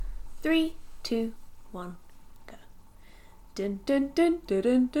3, 2, 1, go. Dun dun dun dun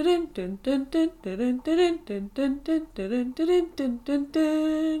dun dun dun dun dun dun dun dun dun dun dun dun dun dun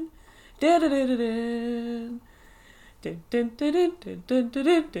dun. Dun dun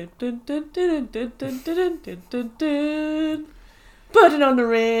dun dun. Putting on the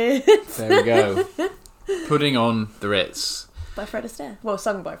Ritz. There we go. Putting on the Ritz. By Fred Astaire. Well,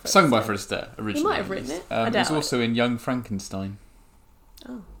 sung by Fred Astaire. Sung by Fred Astaire, originally. He might have written it. I It doubt was also it. in Young Frankenstein.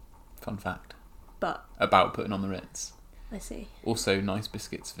 Oh. Fun fact. But. About putting on the Ritz. I see. Also, nice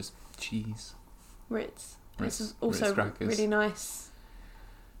biscuits for cheese. Ritz. Ritz. It's also Ritz crackers. really nice,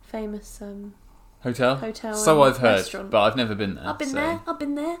 famous Hotel? hotel. So and I've heard, restaurant. but I've never been there. I've been so. there. I've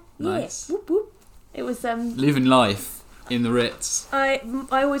been there. Nice. Yeah. Whoop whoop. It was Living life in the Ritz. I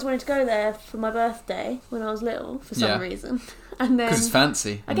always wanted to go there for my birthday when I was little for some reason, and then Because it's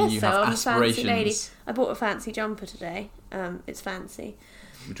fancy. I and guess you so. have I'm a fancy lady. aspirations. I bought a fancy jumper today. It's fancy.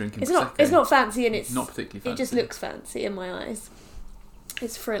 We're drinking It's Prosecco. not. It's not fancy, and it's Not particularly fancy. It just looks fancy in my eyes.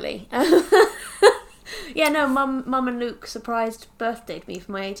 It's frilly. Yeah, no. Mum and Luke surprised birthdayed me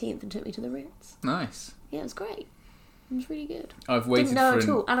for my 18th and took me to the Ritz. Nice. Yeah, it was great. It was really good. I've waited Didn't know for at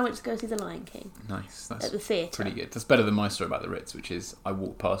all. And I went to go see The Lion King Nice. That's at the theatre. pretty good. That's better than my story about the Ritz, which is I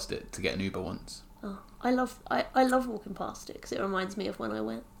walked past it to get an Uber once. Oh, I love walking past it because it reminds me of when I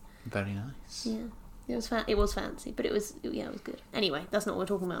went. Very nice. Yeah, it was fancy, but it was good. Anyway, that's not what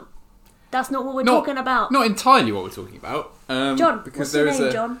we're talking about. That's not what we're talking about. Not entirely what we're talking about. John, because what's there your is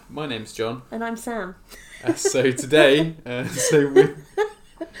name, John? My name's John. And I'm Sam. So today, we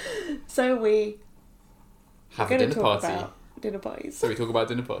have a dinner party. About dinner parties. So we talk about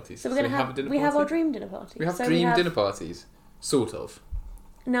dinner parties. So we're gonna have a dinner we party. have our dream dinner party. We have so dream dinner parties, sort of.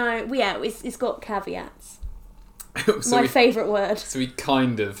 No, it's got caveats. So My favourite word. So we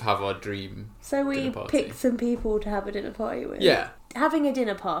kind of have our dream. So we dinner party. picked some people to have a dinner party with. Yeah. Having a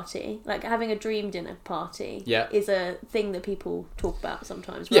dinner party, like having a dream dinner party, is a thing that people talk about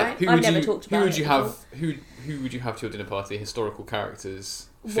sometimes, right? Yeah. I've never talked about it. Who would you before. have? Who would you have to your dinner party? Historical characters,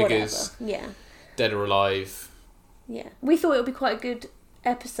 figures, Whatever. Yeah. dead or alive. Yeah. We thought it would be quite a good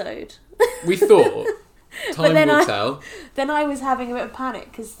episode. We thought. Time will tell. Then I was having a bit of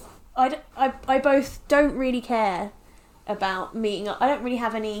panic because I both don't really care about meeting up. I don't really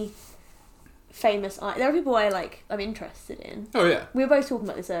have any famous... There are people I'm interested in. Oh, yeah. We were both talking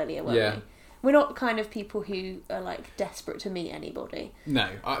about this earlier, weren't Yeah. we? We're not kind of people who are desperate to meet anybody. No.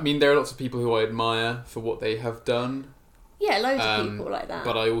 I mean, there are lots of people who I admire for what they have done. Yeah, loads of people like that.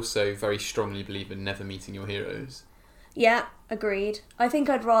 But I also very strongly believe in never meeting your heroes. Yeah, agreed. I think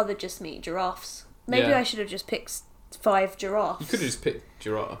I'd rather just meet giraffes. Maybe I should have just picked 5 giraffes. You could have just picked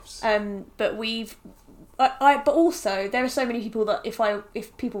giraffes. But but also there are so many people that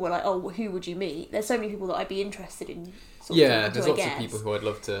if people were like, oh, who would you meet? There's so many people that I'd be interested in. There's lots of people who I'd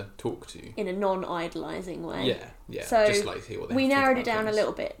love to talk to in a non-idolising way. Yeah. So just like to hear what they we have to narrowed think it about down things. a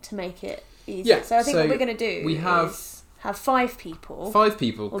little bit to make it easier. Yeah, so I think what we're going to do is have 5 people. 5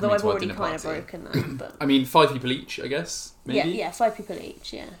 people. Although coming I've to our already dinner kind of party. broken that. But I mean, 5 people each, I guess. Maybe. Yeah, 5 people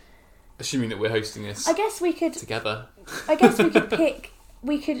each. Yeah. Assuming that we're hosting this. I guess we could together. I guess we could pick.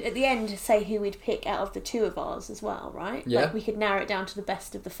 We could at the end say who we'd pick out of the 2 of ours as well, right? Yeah. We could narrow it down to the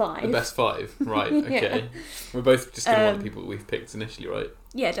best of the 5. The best 5, right? Yeah. Okay. We're both just going to want the people that we've picked initially, right?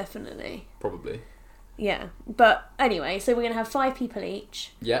 Yeah, definitely. Probably. Yeah, but anyway, so we're going to have 5 people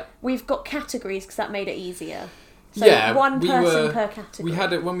each. Yeah. We've got categories because that made it easier. So one person per category. We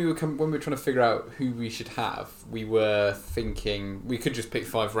had it when we were trying to figure out who we should have. We were thinking we could just pick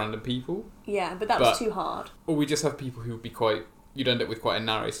 5 random people. Yeah, but that was too hard. Or we just have people who would be you'd end up with quite a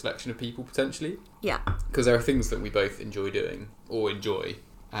narrow selection of people potentially. Yeah. Because there are things that we both enjoy doing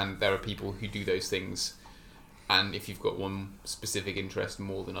and there are people who do those things. And if you've got one specific interest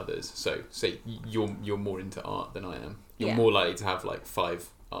more than others, so say you're more into art than I am, you're more likely to have 5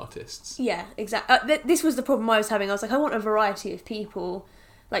 artists. Yeah, exactly. This was the problem I was having. I was like, I want a variety of people.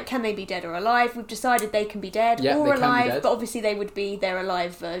 Can they be dead or alive? We've decided they can be dead or alive, but obviously they would be their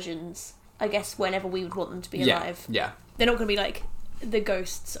alive versions, I guess, whenever we would want them to be alive. Yeah. They're not going to be the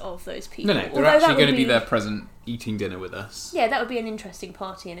ghosts of those people. No, they're actually going to be there present, eating dinner with us. Yeah, that would be an interesting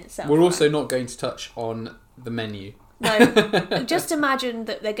party in itself. We're also not going to touch on the menu. No, just imagine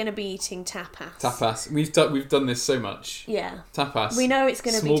that they're going to be eating tapas. Tapas. We've done this so much. Yeah. Tapas. We know it's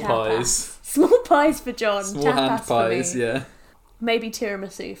going to be tapas. Pies. Small pies for John. Small tapas hand pies, for me. yeah. Maybe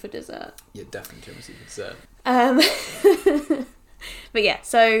tiramisu for dessert. Yeah, definitely tiramisu for dessert. But yeah,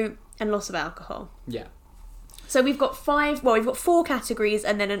 so and lots of alcohol. Yeah. So we've got 4 categories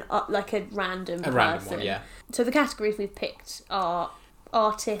and then a random person. Random one, yeah. So the categories we've picked are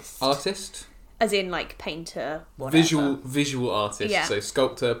artist. Artist. As in, like, painter, whatever. Visual artist. Yeah. So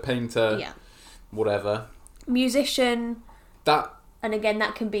sculptor, painter, whatever. Musician. That. And again,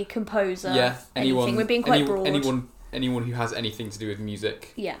 that can be composer. Yeah. Anything. We're being quite broad. Anyone who has anything to do with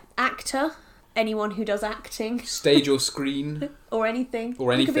music. Yeah. Actor. Anyone who does acting. Stage or screen. Or anything.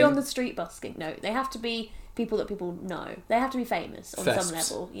 You could be on the street busking. No, they have to be people that people know. They have to be famous on some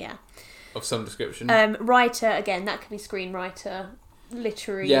level. Yeah. Of some description. Writer, again, that could be screenwriter,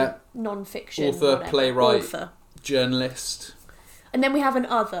 literary, non-fiction, author, playwright, journalist. And then we have an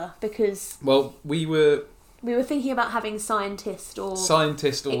other, because... Well, we were thinking about having scientist or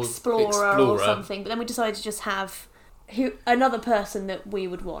explorer or something, but then we decided to just have another person that we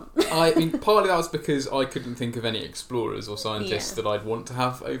would want. I mean, partly that was because I couldn't think of any explorers or scientists that I'd want to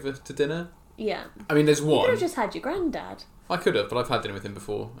have over to dinner. Yeah. I mean, there's one. You could have just had your granddad. I could have, but I've had dinner with him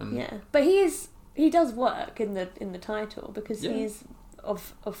before. And yeah, but he does work in the title because he is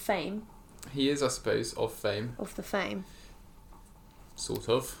of fame. He is, I suppose, of fame. Of the fame. Sort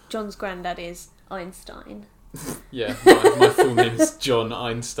of. John's granddad is Einstein. Yeah, my full name is John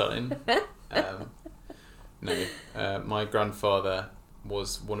Einstein. No, my grandfather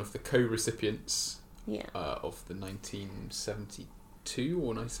was one of the co-recipients of the 1972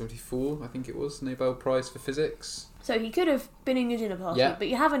 or 1974, I think it was, Nobel Prize for Physics. So he could have been in your dinner party, but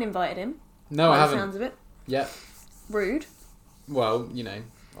you haven't invited him. No, I haven't. By the sounds of it. Yeah. Rude. Well, you know,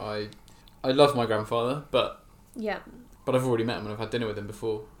 I love my grandfather, but I've already met him and I've had dinner with him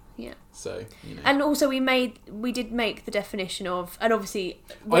before. Yeah. So, you know. And also we did make the definition of, and obviously...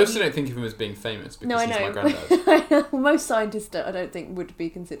 I also don't think of him as being famous because he's my granddad. I know. Most scientists, I don't think, would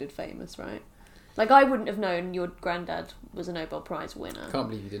be considered famous, right? Like, I wouldn't have known your granddad was a Nobel Prize winner. I can't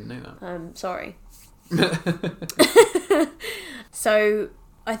believe you didn't know that. Sorry. So,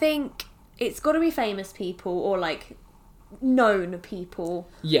 I think it's got to be famous people or, like, known people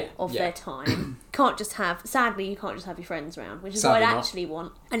of their time. Sadly, you can't just have your friends around, which is what I'd actually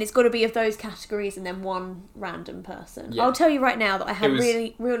want. And it's got to be of those categories and then one random person. I'll tell you right now that I had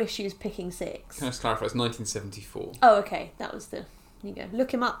real issues picking 6. Can I just clarify? It's 1974. Oh, okay. That was there you go.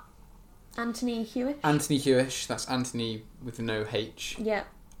 Look him up. Anthony Hewish? Anthony Hewish. That's Anthony with no H. Yeah.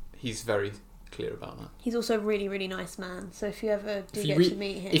 He's very clear about that. He's also a really, really nice man. So if you ever do get to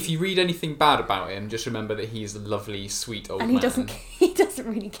meet him... If you read anything bad about him, just remember that he's a lovely, sweet old man. And he doesn't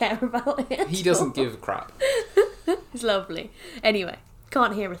really care about it. He doesn't give a crap. He's lovely. Anyway,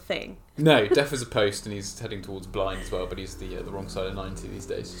 can't hear a thing. No, deaf as a post, and he's heading towards blind as well, but he's the wrong side of 90 these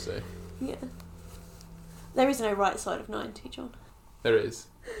days, so... Yeah. There is no right side of 90, John. There is.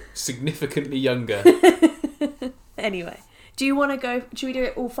 Significantly younger. Anyway. Do you want to go... Should we do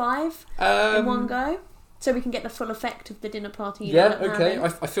it all 5 in one go? So we can get the full effect of the dinner party. Okay. I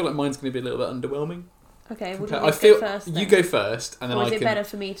feel like mine's going to be a little bit underwhelming. Okay, we'll go first then. You go first, and then or is it better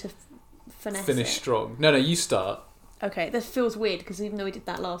for me to finish strong? No, you start. Okay, this feels weird because even though we did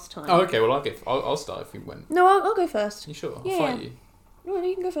that last time. Oh, okay. Well, I'll start if you win. No, I'll go first. You sure? Yeah. I'll fight you. No,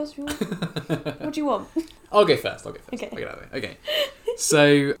 you can go first if you want. What do you want? I'll go first. Okay. Okay. I'll get out of the way. Okay.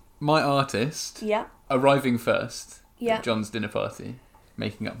 So, my artist. Yeah. Arriving first. Yeah. At John's dinner party,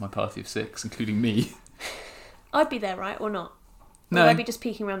 making up my party of 6, including me. I'd be there, right, or not? No. Or would I be just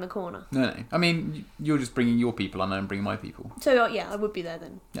peeking around the corner? No. I mean, you're just bringing your people, and I'm bringing my people. So I would be there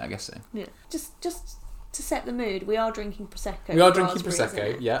then. Yeah, I guess so. Yeah. Just to set the mood, we are drinking prosecco. We are drinking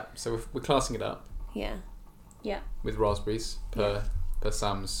prosecco. Yeah. So we're classing it up. Yeah. Yeah. With raspberries per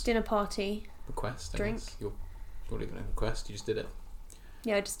Sam's dinner party request. Drink. You're not even a request. You just did it.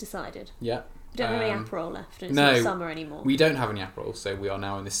 Yeah, I just decided. Yeah. We don't have any Aperol left, and it's not summer anymore. We don't have any Aperol, so we are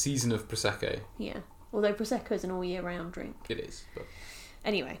now in the season of Prosecco. Yeah, although Prosecco is an all-year-round drink. It is, but...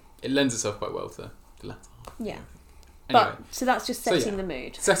 Anyway. It lends itself quite well to the latter. Yeah. Anyway. So that's just setting the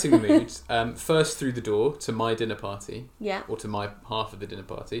mood. Setting the mood. First through the door to my dinner party. Yeah. Or to my half of the dinner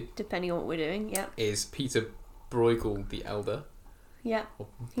party. Depending on what we're doing, yeah. Is Peter Bruegel the Elder. Yeah.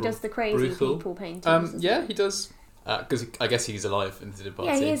 He does the crazy people paintings. Yeah, he does... Because I guess he's alive in the dinner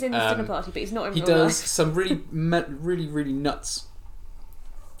party. Yeah, he is in the dinner party, but he's not in real life. He does some really, really nuts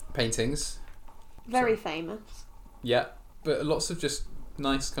paintings. Very famous. Yeah, but lots of just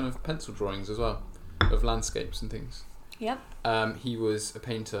nice kind of pencil drawings as well, of landscapes and things. Yep. He was a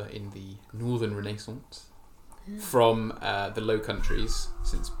painter in the Northern Renaissance from the Low Countries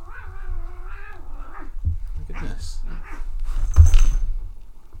since... My goodness.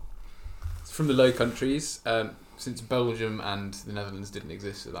 From the Low Countries... since Belgium and the Netherlands didn't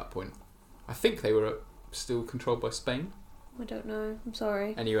exist at that point. I think they were still controlled by Spain. I don't know. I'm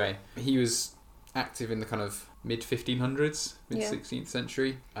sorry. Anyway, he was active in the kind of mid-1500s, mid-16th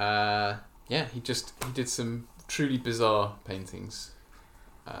century. He did some truly bizarre paintings.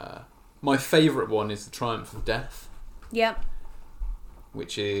 My favourite one is The Triumph of Death. Yep.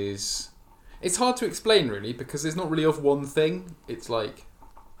 Which is... It's hard to explain, really, because there's not really of one thing. It's like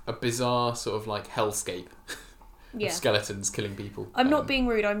a bizarre sort of like hellscape of skeletons killing people. I'm not being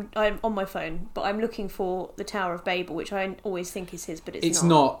rude. I'm on my phone, but I'm looking for the Tower of Babel, which I always think is his, but it's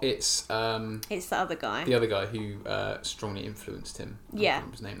not. It's the other guy. The other guy who strongly influenced him. I can't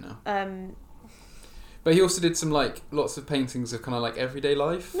remember his name now. But he also did some like lots of paintings of kind of like everyday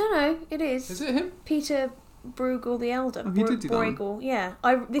life. No, it is. Is it him? Peter Bruegel the Elder. Oh, he did do that one. Bruegel, yeah.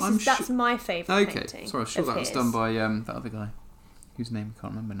 That's my favourite painting. Sorry, I'm sure that was done by that other guy, whose name I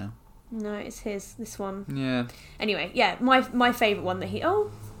can't remember now. No, it's his. This one. Yeah. Anyway, yeah, my favourite one that he.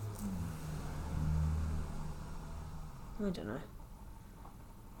 Oh. I don't know.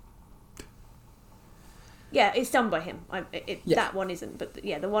 Yeah, it's done by him. That one isn't, but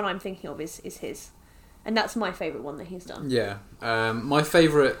the one I'm thinking of is his. And that's my favourite one that he's done. Yeah. My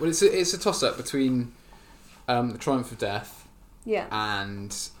favourite... Well, it's a toss-up between The Triumph of Death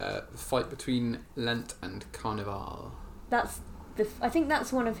and the fight between Lent and Carnival. I think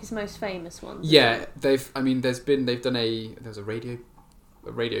that's one of his most famous ones. Yeah, they've done there's a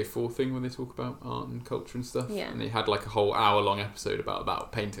Radio 4 thing when they talk about art and culture and stuff. Yeah. And they had like a whole hour-long episode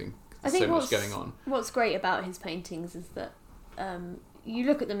about painting. I think so much going on. What's great about his paintings is that you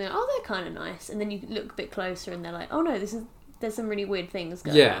look at them and they're kind of nice, and then you look a bit closer and they're like, oh no, there's some really weird things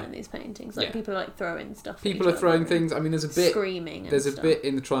going on in these paintings. Like people are like throwing stuff. People are throwing things. I mean, there's a bit screaming. There's a bit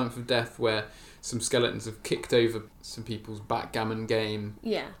in The Triumph of Death where some skeletons have kicked over some people's backgammon game.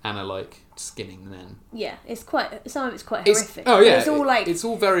 Yeah. And are like skinning men. Yeah, some of it's quite horrific. It's all like it's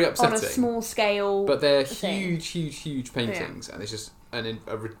all very upsetting on a small scale. But they're huge paintings, and there's just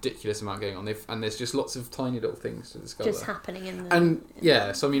a ridiculous amount going on. And there's just lots of tiny little things to discover. Just happening in the... And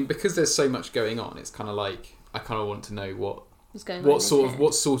so I mean, because there's so much going on, it's kind of like I kind of want to know what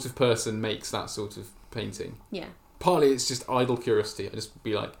sort of person makes that sort of painting. Yeah. Partly it's just idle curiosity. I just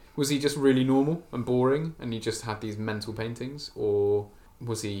be like, was he just really normal and boring, and he just had these mental paintings, or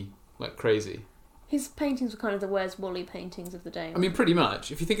was he like crazy? His paintings were kind of the Where's Wally paintings of the day. I mean, pretty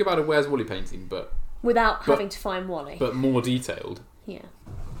much. If you think about a Where's Wally painting, but having to find Wally, but more detailed. Yeah,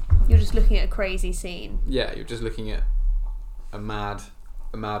 you're just looking at a crazy scene. Yeah, you're just looking at a mad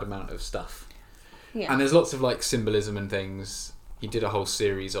amount of stuff. Yeah, and there's lots of like symbolism and things. He did a whole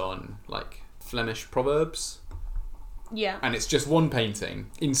series on like Flemish proverbs. Yeah. And it's just one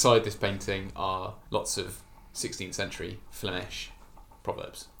painting. Inside this painting are lots of 16th century Flemish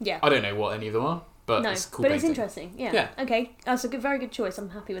proverbs. Yeah. I don't know what any of them are, but it's a cool painting. It's interesting. Yeah. Okay, that's a very good choice. I'm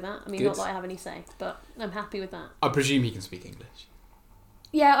happy with that. I mean, not that I have any say, but I'm happy with that. I presume he can speak English.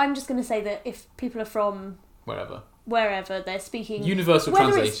 Yeah, I'm just going to say that if people are from... Wherever they're speaking... Universal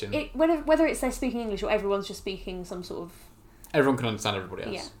translation. Whether it's they're speaking English or everyone's just speaking some sort of... Everyone can understand everybody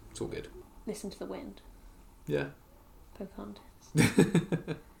else. Yeah. It's all good. Listen to the wind. Yeah. Pocahontas.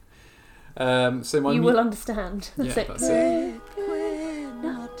 So you will understand. Yeah, that's it.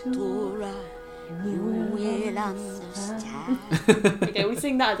 You will understand. Okay, we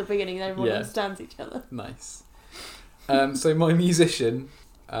sing that at the beginning and everyone understands each other. Nice. So my musician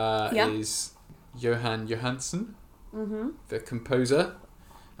is Johan Johansson, the composer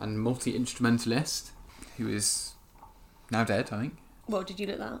and multi-instrumentalist, who is now dead, I think. Well, did you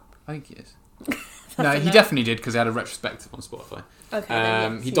look that up? I think he is. No, he definitely did, because he had a retrospective on Spotify.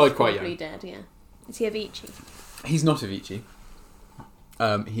 Okay, he died quite young. Dead, yeah. Is he Avicii? He's not Avicii.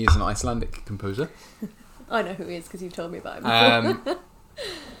 He is an Icelandic composer. I know who he is because you've told me about him before.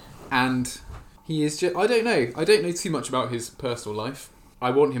 And he is just... I don't know too much about his personal life.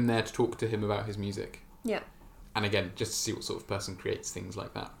 I want him there to talk to him about his music. Yeah. And again, just to see what sort of person creates things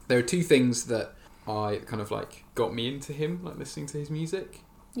like that. There are two things that I kind of like got me into him, like listening to his music.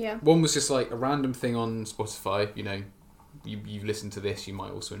 Yeah. One was just like a random thing on Spotify, you know, you listen to this, you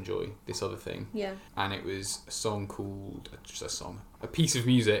might also enjoy this other thing. Yeah. And it was a song called, a piece of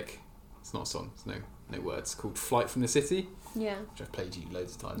music, it's not a song, it's no words, called Flight from the City. Yeah. Which I've played to you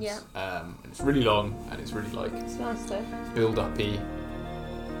loads of times. Yeah. And it's really long, and it's really like... It's nice though. Build-uppy.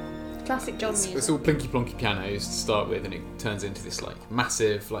 Classic John music. It's all plinky plonky pianos to start with, and it turns into this like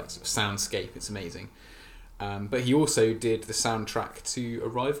massive like soundscape. It's amazing. But he also did the soundtrack to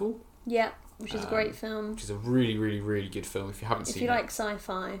Arrival. Yeah, which is a great film. Which is a really, really, really good film if you haven't seen it. If you like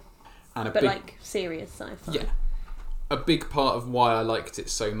sci-fi, and like serious sci-fi. Yeah. A big part of why I liked it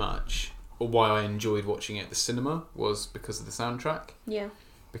so much, or why I enjoyed watching it at the cinema, was because of the soundtrack. Yeah.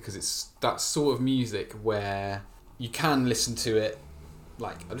 Because it's that sort of music where you can listen to it.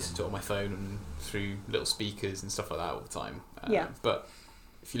 Like, I listen to it on my phone and through little speakers and stuff like that all the time. Yeah. But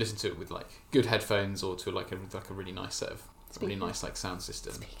if you listen to it with like good headphones or to like a really nice set of really nice like sound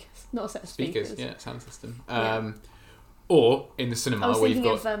system. Speakers, not a set of speakers. Yeah, sound system. Or in the cinema, I was where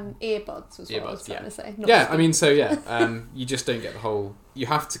thinking you've got earbuds. Was what I was trying to say. I mean, so you just don't get the whole. You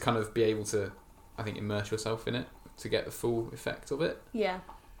have to kind of be able to, I think, immerse yourself in it to get the full effect of it. Yeah.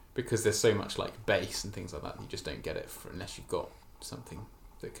 Because there's so much like bass and things like that, you just don't get it unless you've got something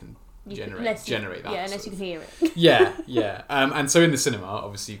that can generate that. Yeah, unless you can hear it. Yeah. And so in the cinema,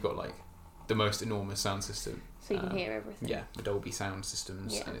 obviously you've got like the most enormous sound system. So you can hear everything. Yeah, the Dolby sound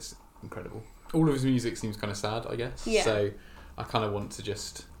systems, and it's incredible. All of his music seems kind of sad, I guess. Yeah. So I kind of want to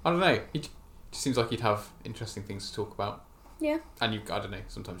I don't know, he just seems like he'd have interesting things to talk about. Yeah. And I don't know,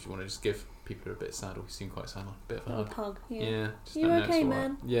 sometimes you want to just give people who are a bit sad, or who seem quite sad, like a bit of a hug. Yeah. Just you okay,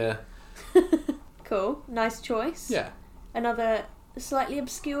 man? Right. Yeah. Cool. Nice choice. Yeah. Another slightly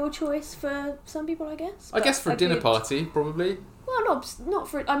obscure choice for some people, I guess. I guess for a dinner party, probably. Well, not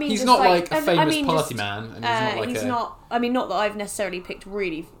for. I mean, he's not like a famous party man, and he's not. I mean, not that I've necessarily picked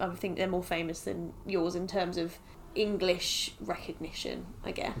really. I think they're more famous than yours in terms of English recognition,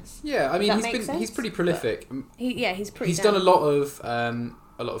 I guess. Yeah, I mean, he's pretty prolific. He's pretty. He's done a lot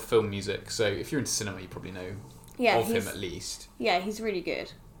of film music. So if you're into cinema, you probably know of him at least. Yeah, he's really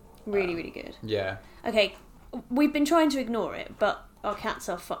good. Really good. Yeah. Okay, we've been trying to ignore it, but our cats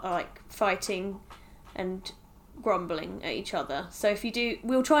are like fighting and grumbling at each other. So if you do,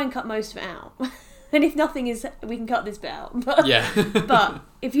 we'll try and cut most of it out. And if nothing is, we can cut this bit out. But, but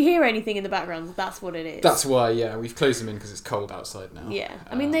if you hear anything in the background, that's what it is. That's why, we've closed them in because it's cold outside now. Yeah,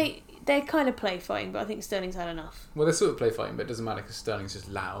 I mean they're kind of play fighting, but I think Sterling's had enough. Well, they're sort of play fighting, but it doesn't matter because Sterling's just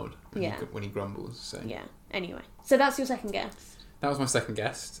loud when he grumbles. So. Yeah. Anyway, so that's your second guest. That was my second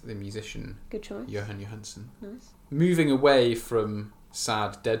guest, the musician. Good choice. Johan Johansson. Nice. Moving away from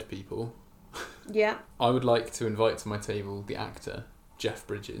sad dead people. Yeah. I would like to invite to my table the actor Jeff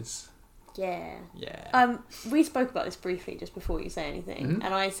Bridges. Yeah. Yeah. We spoke about this briefly just before you say anything,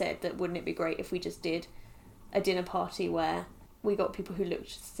 and I said that wouldn't it be great if we just did a dinner party where we got people who looked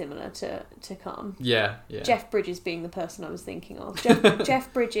similar to come. Yeah. Jeff Bridges being the person I was thinking of.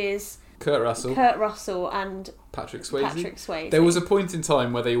 Jeff Bridges, Kurt Russell, and Patrick Swayze. There was a point in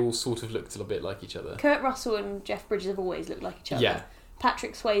time where they all sort of looked a little bit like each other. Kurt Russell and Jeff Bridges have always looked like each other. Yeah.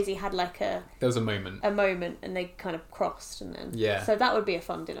 Patrick Swayze had there was a moment, and they kind of crossed, and then so that would be a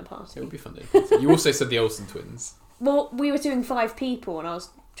fun dinner party. It would be a fun dinner party. You also said the Olsen twins. Well, we were doing 5 people, and I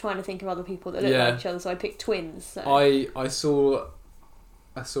was trying to think of other people that looked like each other, so I picked twins. So. I saw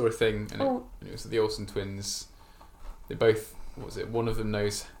a thing, and it was the Olsen twins. They both, what was it? One of them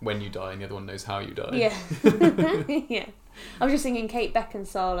knows when you die, and the other one knows how you die. Yeah, yeah. I was just thinking Kate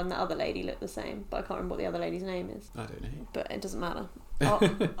Beckinsale and the other lady look the same, but I can't remember what the other lady's name is. I don't know, but it doesn't matter. I'll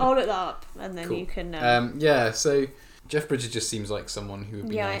look that up, and then you can. So Jeff Bridges just seems like someone who would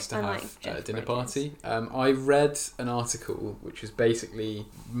be nice to have at a dinner party. I read an article which was basically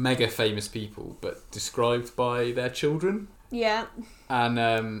mega famous people, but described by their children. Yeah.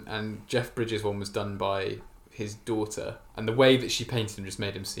 And Jeff Bridges' one was done by his daughter, and the way that she painted him just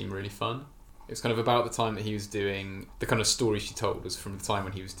made him seem really fun. It was kind of about the time that he was doing... The kind of story she told was from the time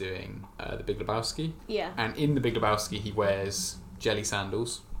when he was doing The Big Lebowski. Yeah. And in The Big Lebowski, he wears jelly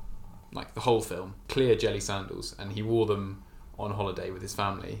sandals. Like, the whole film. Clear jelly sandals. And he wore them on holiday with his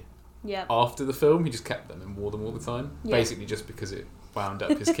family. Yeah. After the film, he just kept them and wore them all the time. Yeah. Basically just because it wound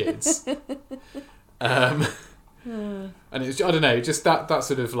up his kids. And it was... I don't know, just that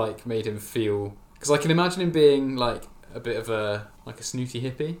sort of, like, made him feel... Because I can imagine him being, like, a bit of a snooty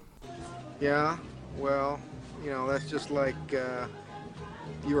hippie. Yeah, well, that's just like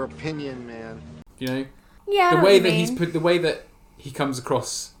your opinion, man. You know? Yeah. The way that he comes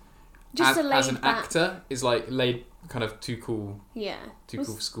across just as an actor is like laid kind of too cool. Yeah. Cool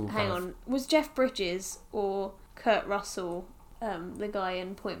for school. Hang on. Was Jeff Bridges or Kurt Russell the guy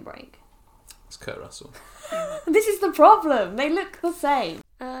in Point Break? It's Kurt Russell. This is the problem. They look the same.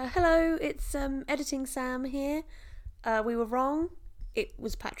 Hello, it's Editing Sam here. We were wrong. It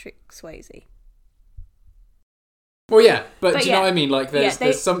was Patrick Swayze. Well, yeah, but do you know what I mean? Like,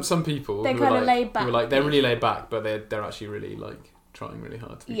 there's some people they're who kind are of like, laid back. Who are like they're really laid back, but they're actually really like trying really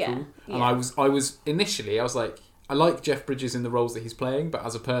hard to be cool. Yeah. And I was initially I was like, I like Jeff Bridges in the roles that he's playing, but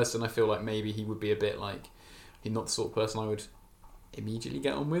as a person, I feel like maybe he would be a bit like he's not the sort of person I would immediately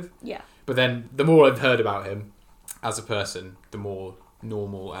get on with. Yeah. But then the more I've heard about him as a person, the more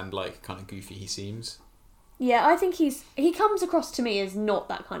normal and like kind of goofy he seems. Yeah, I think he comes across to me as not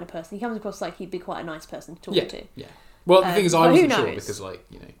that kind of person. He comes across like he'd be quite a nice person to talk to. Yeah. Well, the thing is, I wasn't sure because, like,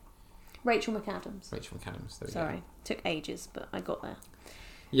 Rachel McAdams. Sorry, took ages, but I got there.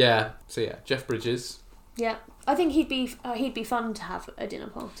 Yeah. So yeah, Jeff Bridges. Yeah, I think he'd be fun to have at a dinner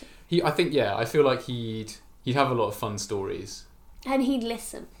party. I feel like he'd He'd have a lot of fun stories. And he'd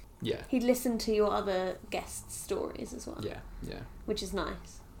listen. Yeah. He'd listen to your other guests' stories as well. Yeah, yeah. Which is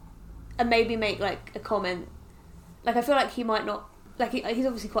nice. And maybe make, like, a comment. Like, I feel like he might not... Like, he's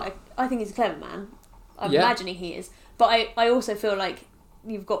obviously quite... I think he's a clever man. I'm imagining he is. But I also feel like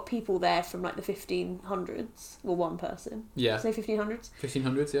you've got people there from, like, the 1500s. Well, one person. Yeah. Say 1500s?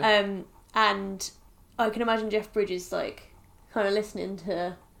 1500s, yeah. And I can imagine Jeff Bridges, like, kind of listening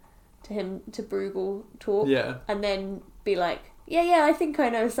to him, to Bruegel talk. Yeah. And then be like... Yeah, I think I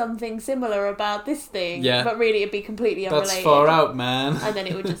know something similar about this thing. Yeah. But really it'd be completely unrelated. That's far out, man. And then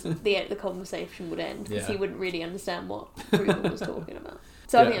it would just... the conversation would end. Because he wouldn't really understand what Bruegel was talking about.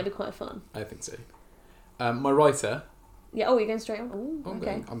 So I think that'd be quite fun. I think so. My writer... Yeah, you're going straight on? Ooh,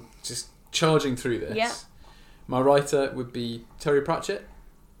 okay. I'm just charging through this. Yeah. My writer would be Terry Pratchett.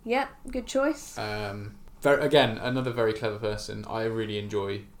 Yeah, good choice. Again, another very clever person. I really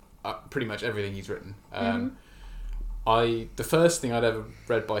enjoy pretty much everything he's written. The first thing I'd ever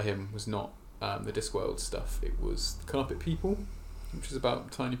read by him was not the Discworld stuff. It was The Carpet People, which is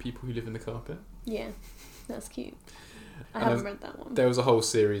about tiny people who live in the carpet. Yeah, that's cute. I haven't read that one. There was a whole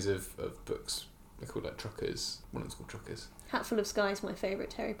series of books. They're called like Truckers. One of them's called Truckers. Hatful of Sky is my favourite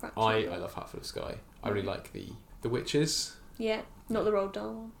Terry Pratchett. I love Hatful of Sky. I really like the Witches. Yeah, not the Roald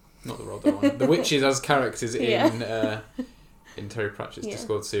Dahl one. Not the Roald Dahl one. The Witches as characters in Terry Pratchett's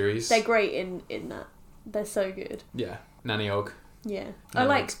Discworld series. They're great in that. They're so good. Yeah, Nanny Ogg. Yeah, I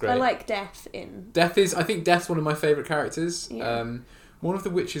like Death in. I think Death's one of my favourite characters. Yeah. One of the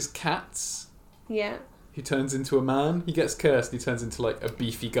Witch's cats. Yeah. Who turns into a man. He gets cursed and he turns into like a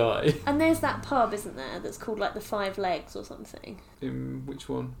beefy guy. And there's that pub, isn't there, that's called like the Five Legs or something. Which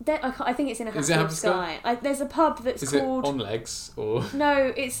one? I think it's in a Hatful of Sky. There's a pub that's called... Is it On Legs or?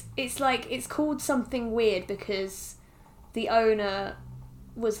 No, it's called something weird because the owner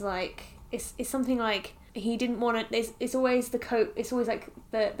was like it's something like he didn't want to. It's always the coat. It's always like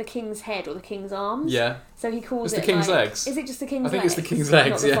the king's head or the king's arms. Yeah. So he calls it the king's like, legs. Is it just the king's legs? I think it's the king's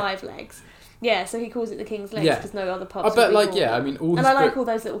legs. Not the five legs. Yeah, so he calls it the king's legs because no other pubs. But like, yeah, I mean, all his like all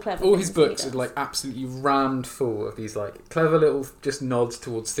those little clever. All his books are like absolutely rammed full of these like clever little just nods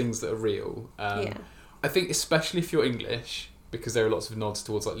towards things that are real. I think especially if you're English, because there are lots of nods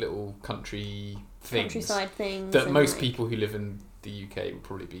towards like little countryside things that most people who live in the UK would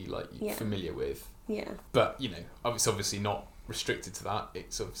probably be like familiar with. Yeah. But it's obviously not restricted to that.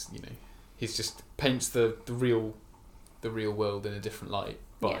 It's obviously he's just paints the real world in a different light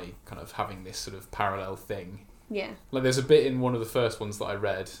by kind of having this sort of parallel thing. Yeah. Like there's a bit in one of the first ones that I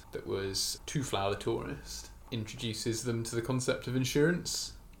read that was Two Flower the Tourist introduces them to the concept of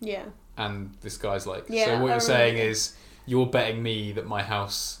insurance. Yeah. And this guy's like, so what you're saying is you're betting me that my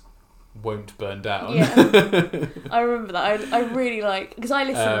house won't burn down. Yeah. I remember that. I really like because I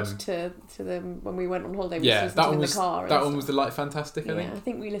listened to them when we went on holiday. That one was in the car. That one was the Light Fantastic. I think. I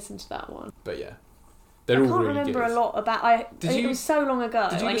think we listened to that one. But yeah. I can't remember a lot about. It was so long ago.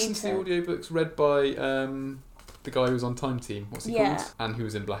 Did you listen to the audiobooks read by the guy who was on Time Team? What's he called? And who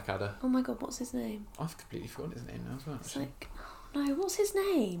was in Blackadder? Oh my god, what's his name? I've completely forgotten his name now as well. It's like, no, what's his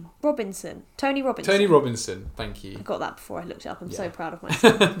name? Robinson. Tony Robinson. Tony Robinson, thank you. I got that before I looked it up. I'm so proud of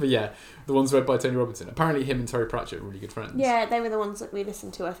myself. But yeah, the ones read by Tony Robinson. Apparently him and Terry Pratchett are really good friends. Yeah, they were the ones that we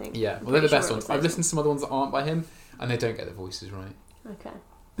listened to, I think. Yeah, well they're the best ones. I've listened to some other ones that aren't by him, and they don't get their voices right. Okay.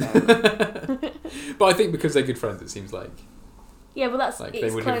 But I think because they're good friends, it seems like. Yeah, well it's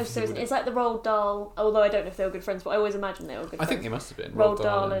closer, isn't it? It's like the Roald Dahl, although I don't know if they were good friends, but I always imagine they were good friends. I think they must have been. Roald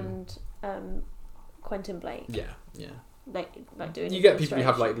Dahl and Quentin Blake. Yeah. Like doing. You get people who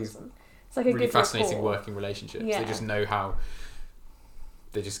have like these it's like a really good fascinating rapport. working relationships. Yeah. They just know how.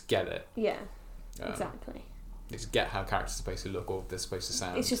 They just get it. Yeah. Exactly. They just get how characters are supposed to look or they're supposed to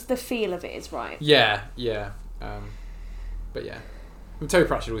sound. It's just the feel of it is right. Yeah. But yeah. Terry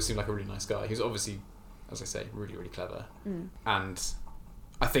Pratchett always seemed like a really nice guy. He was obviously, as I say, really, really clever. And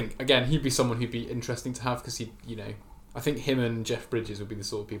I think, again, he'd be someone who'd be interesting to have because I think him and Jeff Bridges would be the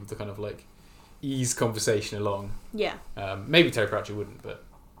sort of people to kind of like ease conversation along. Yeah. Maybe Terry Pratchett wouldn't, but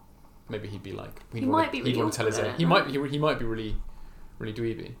maybe he'd be like he'd want to tell his own. He might be really, really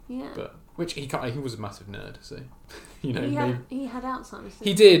dweeby. Yeah. But he was a massive nerd, so he had Alzheimer's.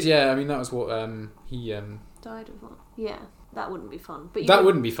 He did, yeah. I mean, that was what he died of what? Yeah. That wouldn't be fun. But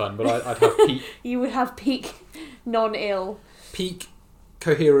wouldn't be fun, but I'd have peak... You would have peak non-ill... Peak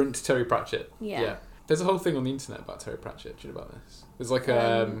coherent Terry Pratchett. Yeah. There's a whole thing on the internet about Terry Pratchett. Do you know about this? There's like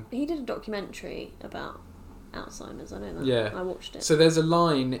he did a documentary about Alzheimer's, I know that. Yeah. I watched it. So there's a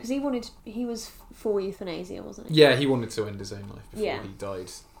line... Because he was for euthanasia, wasn't he? Yeah, he wanted to end his own life before he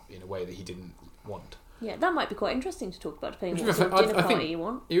died in a way that he didn't want. Yeah, that might be quite interesting to talk about, depending on what sort of dinner party you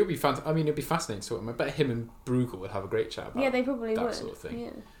want. It would be it'd be fascinating to talk about. I bet him and Bruegel would have a great chat about they probably that would. sort of thing.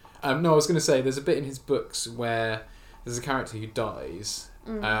 Yeah. No, I was going to say, there's a bit in his books where there's a character who dies,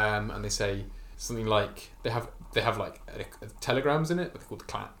 and they say something like, they have like telegrams in it, but they're called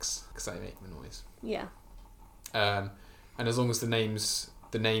clacks, because they make the noise. Yeah. And as long as the name's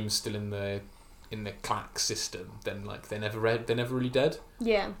still in the clack system, then like they're never really dead.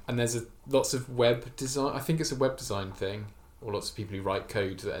 Yeah. And there's lots of web design. I think it's a web design thing, or lots of people who write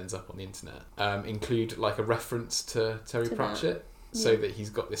code that ends up on the internet include like a reference to Terry Pratchett, so that he's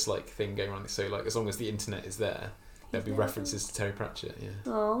got this like thing going on. So like as long as the internet is there, there'll be references to Terry Pratchett. Yeah.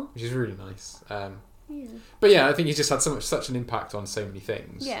 Oh. Which is really nice. Yeah. But yeah, I think he's just had such an impact on so many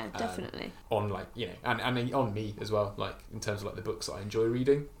things. Yeah, definitely. On like, you know, and on me as well. Like in terms of like the books that I enjoy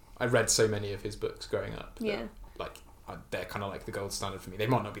reading, I read so many of his books growing up. Yeah. Like they're kind of like the gold standard for me. They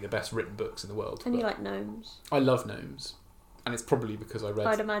might not be the best written books in the world. And you like gnomes? I love gnomes, and it's probably because I read.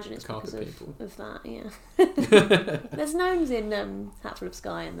 I'd imagine it's Carpet because People. of that. Yeah. There's gnomes in Hatful of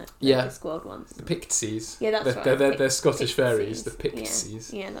Sky and the Squad ones. The Pixies. Yeah, that's right. They're Scottish fairies. The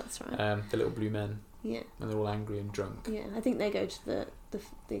Pixies. Yeah, that's right. The little blue men. Yeah. And they're all angry and drunk. Yeah, I think they go to the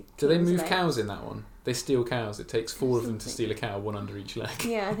Do they move cows in that one? They steal cows. It takes 4 of them to steal a cow, 1 under each leg.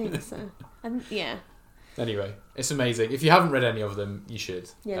 Yeah, I think so. Yeah. Anyway, it's amazing. If you haven't read any of them, you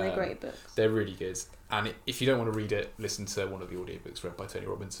should. Yeah, they're great books. They're really good. And if you don't want to read it, listen to one of the audiobooks read by Tony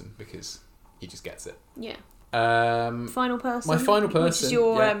Robinson, because he just gets it. Yeah. Final person. My final person. Which is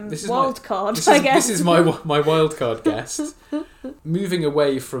your wild card, I guess. This is my wild card guest. Moving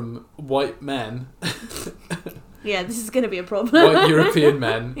away from white men. Yeah, this is going to be a problem. White European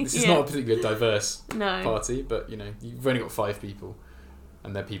men. This is not a particularly diverse party, but you know, you've only got 5 people,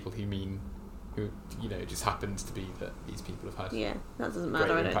 and they're people who you know, it just happens to be that these people have had that doesn't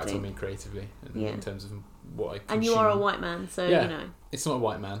matter. great impact on me creatively, and in terms of what I consume. And you are a white man, so you know. It's not a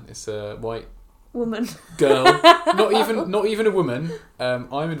white man. It's a white woman, girl. not even a woman.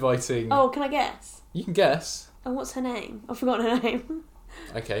 I'm inviting. Oh, can I guess? You can guess. And what's her name? I've forgotten her name.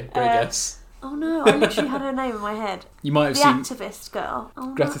 Okay, great guess. Oh no, I literally had her name in my head. You might have seen the activist girl.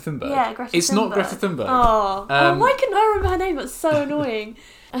 Oh, Greta Thunberg. Yeah, Greta Thunberg. It's not Greta Thunberg. Oh, why couldn't I remember her name? That's so annoying.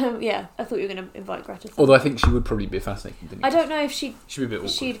 Yeah, I thought you were going to invite Greta Thunberg. Although I think she would probably be fascinating. I don't know if she'd be a bit awkward.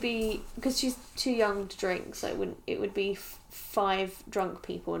 She'd be, because she's too young to drink, so it would be 5 drunk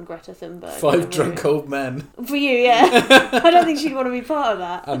people and Greta Thunberg. 5 drunk old men. For you, yeah. I don't think she'd want to be part of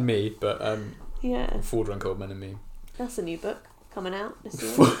that. And me, but 4 drunk old men and me. That's a new book coming out this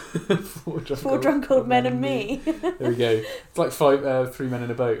year. 4 drunk old men and me. There we go. It's like 3 men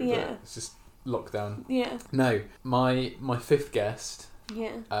in a boat. Yeah. But it's just lockdown. Yeah. No, my 5th guest.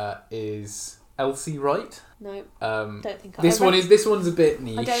 Yeah. Is Elsie Wright. No. Don't think I. This one's a bit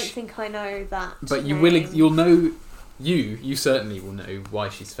niche. I don't think I know that. But you'll know. You certainly will know why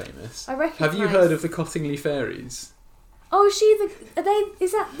she's famous. I recognise. Have you heard of the Cottingley Fairies? Oh,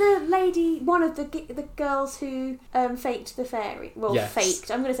 is that the lady, one of the girls who faked the fairy? Well, yes.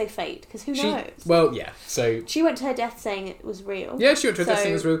 Faked. I'm going to say faked, because who knows? Well, yeah, so... She went to her death saying it was real. Yeah, she went to her death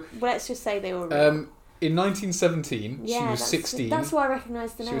saying it was real. Well, let's just say they were real. In 1917, she was 16. That's why I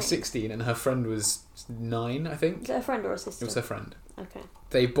recognise the name. She was 16 and her friend was 9, I think. Was it her friend or a sister? It was her friend. Okay.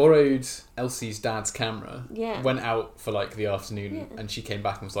 They borrowed Elsie's dad's camera. Yeah. Went out for like the afternoon and she came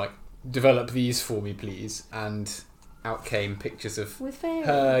back and was like, develop these for me, please. And out came pictures of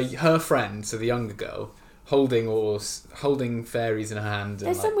her friend, so the younger girl, holding fairies in her hand.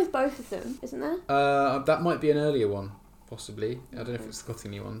 There's some with both of them, isn't there? That might be an earlier one, possibly. I don't know if it's the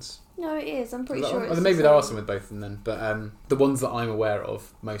Cottingley ones. No, it is. I'm pretty sure it's maybe there are some with both of them then. But the ones that I'm aware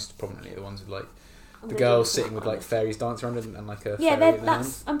of, most prominently, are the ones with like the girl sitting with like fairies dancing around and like a fairy in their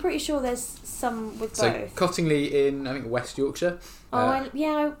hand. I'm pretty sure there's some with both. So Cottingley in, I think, West Yorkshire. I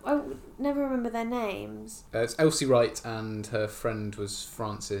never remember their names. It's Elsie Wright and her friend was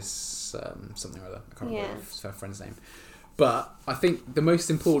Frances something or other. I can't remember her friend's name. But I think the most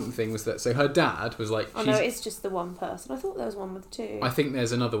important thing was that, so her dad was like... Oh no, it's just the one person. I thought there was one with 2. I think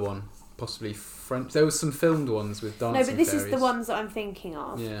there's another one, possibly French. There was some filmed ones with dancing fairies. No, but this is the ones that I'm thinking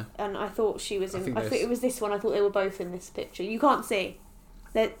of. Yeah. And I thought she was in... I think it was this one. I thought they were both in this picture. You can't see.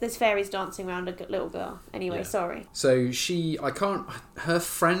 There's fairies dancing around a little girl. Anyway, sorry. So her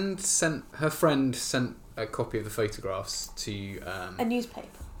friend sent a copy of the photographs to... a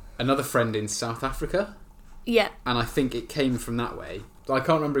newspaper. Another friend in South Africa. Yeah. And I think it came from that way. I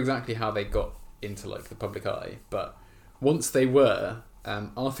can't remember exactly how they got into like the public eye, but once they were,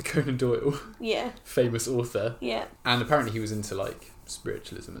 Arthur Conan Doyle, yeah, famous author, yeah, and apparently he was into like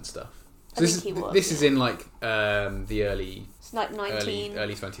spiritualism and stuff. So this is in like the early. It's like early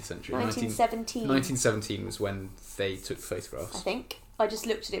 20th century. 1917. 1917 was when they took photographs. I think. I just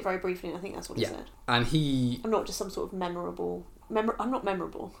looked at it very briefly, and I think that's what it said. And he. I'm not just some sort of memorable. I'm not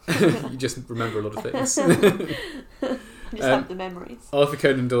memorable. You just remember a lot of things. I just have the memories. Arthur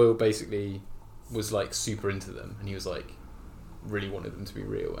Conan Doyle basically was like super into them, and he was like really wanted them to be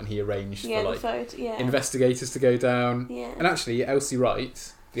real, and he arranged for like investigators to go down. Yeah. And actually, Elsie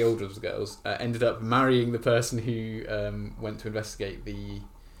Wright, the older of the girls, ended up marrying the person who went to investigate the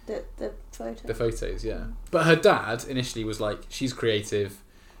photos. Yeah. But her dad initially was like, she's creative,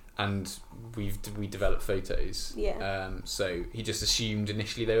 and we developed photos. Yeah. So he just assumed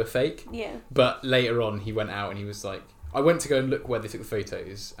initially they were fake. Yeah. But later on, he went out and he was like, I went to go and look where they took the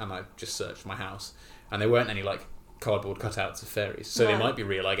photos, and I just searched my house, and there weren't any like cardboard cutouts of fairies, so they might be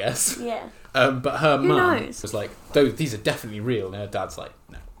real, I guess. Yeah. But her mum was like, these are definitely real, and her dad's like,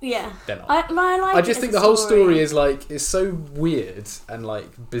 no. Yeah. They're not. I just think the whole story is so weird and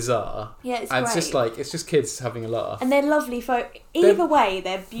like bizarre. Yeah, it's and great. It's just kids having a laugh. And they're lovely Either way,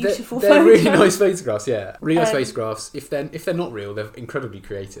 they're beautiful they're photos. really nice photographs, yeah. Really nice photographs. If they're not real, they're incredibly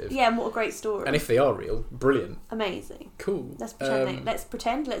creative. Yeah, and what a great story. And if they are real, brilliant. Amazing. Cool. Let's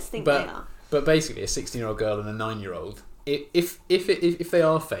think they are. But basically, a 16-year-old girl and a 9-year-old. If they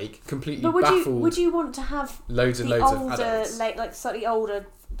are fake, completely baffled. Would you want to have loads and loads of adults, like slightly older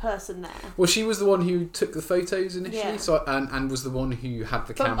person there? Well, she was the one who took the photos initially, so and was the one who had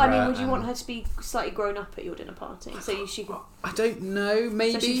the camera. I mean, would you want her to be slightly grown up at your dinner party, so she could? I don't know.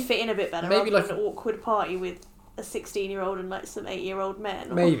 Maybe so she'd fit in a bit better. Maybe like an awkward party with a 16-year-old and like some 8-year-old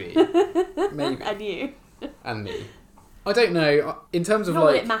men. Maybe. And you. And me. I don't know. In terms of not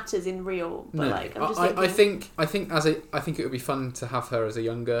like, that it matters in real, but like I'm just thinking. I think it would be fun to have her as a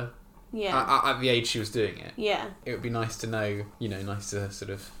younger. Yeah. At the age she was doing it. Yeah. It would be nice to know. Nice to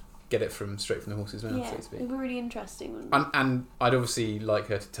sort of get it straight from the horse's mouth, so to speak. It'd be really interesting. And I'd obviously like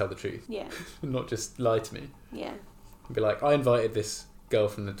her to tell the truth. Yeah. Not just lie to me. Yeah. And be like, I invited this girl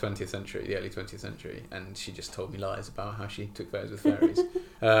from the 20th century, the early 20th century, and she just told me lies about how she took photos with fairies.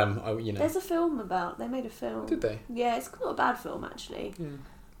 There's a film they made a film. Did they? Yeah, it's not a bad film actually. Yeah.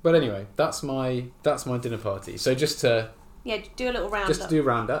 But anyway, that's my dinner party. So just to do a little roundup. Just to do a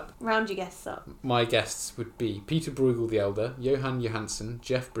roundup. Round your guests up. My guests would be Peter Bruegel the Elder, Johan Johansson,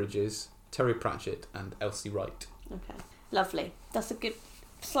 Jeff Bridges, Terry Pratchett, and Elsie Wright. Okay, lovely. That's a good.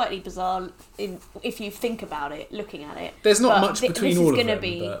 Slightly bizarre if you think about it, looking at it. There's not much between all of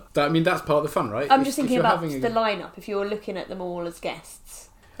them. But I mean, that's part of the fun, right? I'm just thinking about the lineup. If you're looking at them all as guests.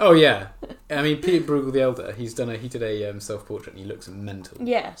 Oh yeah, I mean Peter Bruegel the Elder. He did a self-portrait, and he looks mental.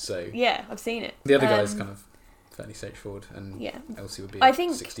 Yeah. So yeah, I've seen it. The other guy's kind of fairly straightforward, and Elsie would be a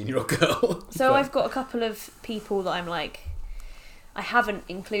 16-year-old girl. So I've got a couple of people that I'm like, I haven't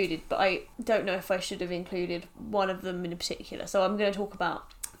included, but I don't know if I should have included one of them in particular. So I'm going to talk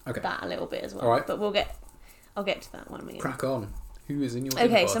about that a little bit as well. All right. But I'll get to that one again. Crack on. Who is in your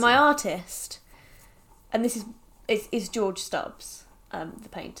Okay, so my artist, and this is George Stubbs, the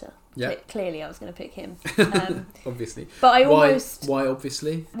painter. Yeah. Clearly I was going to pick him. Obviously. But Why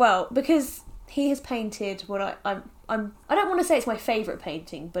obviously? Well, because he has painted what I don't want to say it's my favourite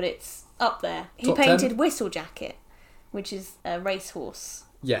painting, but it's up there. He painted 10? Whistle Jacket, which is a racehorse.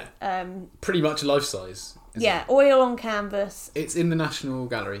 Yeah. Pretty much life size. Yeah, oil on canvas. It's in the National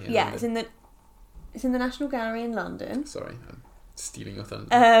Gallery in London. It's in the National Gallery in London. Sorry, I'm stealing your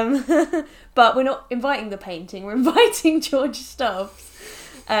thunder. But we're not inviting the painting, we're inviting George Stubbs.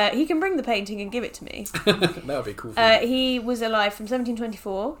 He can bring the painting and give it to me. That would be cool. He was alive from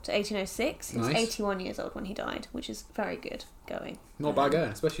 1724 to 1806. He was 81 years old when he died, which is very good going. Not bad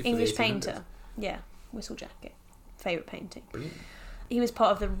going, especially for English the 1800s. painter. Yeah, Whistle Jacket. Favourite painting. Brilliant. He was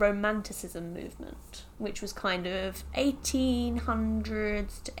part of the Romanticism movement, which was kind of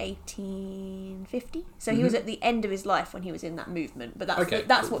 1800s to 1850. So he was at the end of his life when he was in that movement, but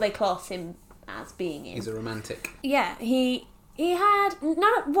that's what they class him as being in. He's a romantic. Yeah, he had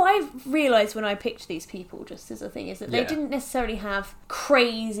what I've realised when I picked these people, just as a thing, is that they didn't necessarily have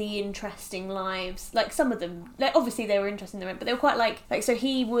crazy interesting lives. Like some of them, obviously they were interesting in their own, but they were quite like so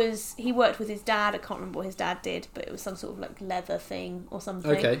he worked with his dad. I can't remember what his dad did, but it was some sort of like leather thing or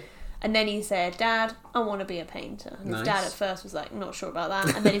something. Okay. And then he said, "Dad, I want to be a painter." And his dad at first was like, "Not sure about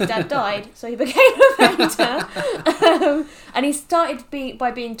that." And then his dad died, so he became a painter. And he started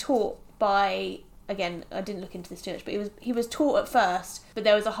by being taught by. Again, I didn't look into this too much, but he was taught at first, but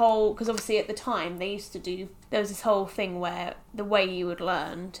there was a whole, because obviously at the time there was this whole thing where the way you would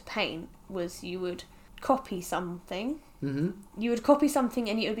learn to paint was you would copy something. Mm-hmm. You would copy something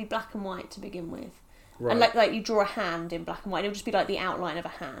and it would be black and white to begin with. Right. And like you draw a hand in black and white, it would just be like the outline of a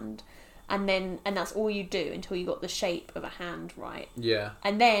hand. and that's all you do until you got the shape of a hand right. Yeah.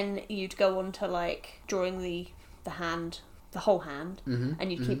 And then you'd go on to like drawing the hand, the whole hand,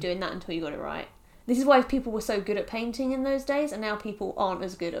 and you'd keep doing that until you got it right. This is why people were so good at painting in those days, and now people aren't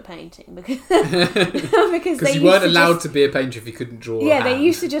as good at painting because because you weren't allowed to be a painter if you couldn't draw. Yeah, they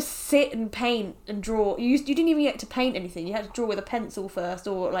used to just sit and paint and draw. You didn't even get to paint anything. You had to draw with a pencil first,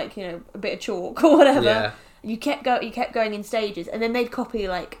 or like a bit of chalk or whatever. Yeah. You kept going in stages, and then they'd copy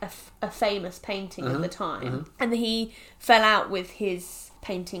like a famous painting of the time, and he fell out with his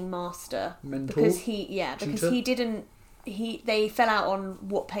painting master mentor? because he didn't. They fell out on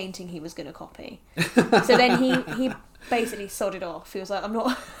what painting he was going to copy. So then he basically sodded off. He was like,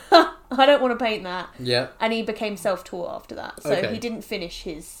 I don't want to paint that. Yeah. And he became self-taught after that. So he didn't finish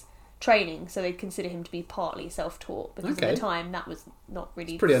his training, so they'd consider him to be partly self-taught because at the time that was not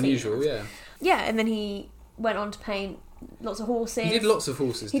really... It's pretty unusual, yeah. Yeah, and then he went on to paint lots of horses. He did lots of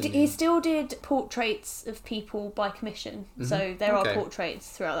horses, He still did portraits of people by commission. So there are portraits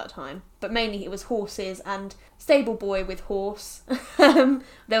throughout that time. But mainly it was horses and Stable Boy with Horse.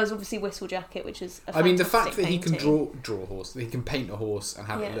 There was obviously Whistlejacket, which is a fantastic the fact that painting. he can draw a horse, that he can paint a horse and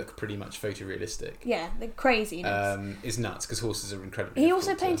have it look pretty much photorealistic. Yeah, the craziness. Is nuts, because horses are incredibly He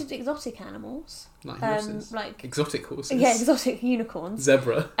also painted exotic animals. Like horses? Exotic horses? Yeah, exotic unicorns.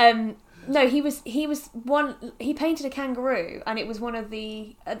 Zebra. No, he painted a kangaroo, and it was one of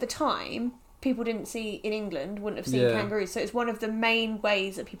the, at the time, people didn't see in England, wouldn't have seen kangaroos, so it's one of the main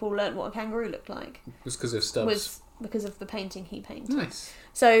ways that people learnt what a kangaroo looked like. It was because of Stubbs. Was because of the painting he painted. Nice.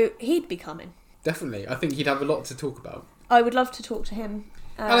 So he'd be coming. Definitely. I think he'd have a lot to talk about. I would love to talk to him.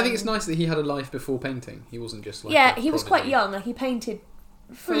 And I think it's nice that he had a life before painting. He wasn't just like... Yeah, he was quite young, like he painted...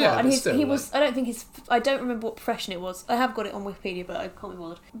 I don't remember what profession it was. I have got it on Wikipedia, but I can't be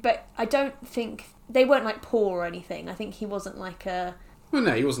bothered. But I don't think they weren't like poor or anything. I think he wasn't like a Well,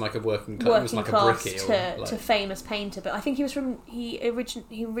 no, he wasn't like a working class. He was like a brickie to famous painter. But I think he was from he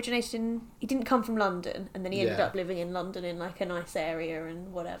originated in. He didn't come from London, and then he ended up living in London in like a nice area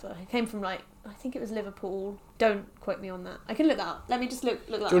and whatever. He came from like, I think it was Liverpool. Don't quote me on that. I can look that up. Let me just look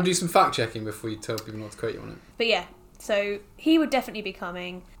that up. Do you want to do some fact checking before you tell people not to quote you on it? But yeah, so he would definitely be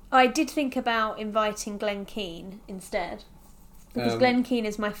coming. I did think about inviting Glenn Keane instead, because Glenn Keane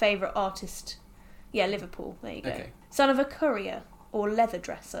is my favourite artist. Yeah, Liverpool. There you go. Okay. Son of a courier or leather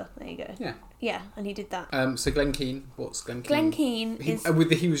dresser. There you go. Yeah. Yeah, and he did that. So Glenn Keane, what's Glenn Keane? Glenn Keane is...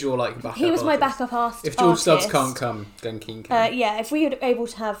 He was your like backup He was artist. my backup artist. If George Stubbs can't come, Glenn Keane can. Yeah, if we were able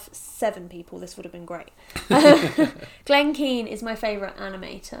to have 7 people, this would have been great. Glenn Keane is my favourite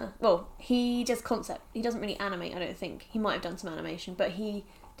animator. Well, he does concept. He doesn't really animate, I don't think. He might have done some animation, but he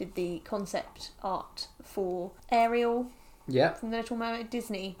did the concept art for Ariel. Yeah. From The Little Mermaid,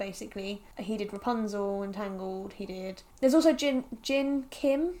 Disney, basically. He did Rapunzel and Tangled. He did... There's also Jin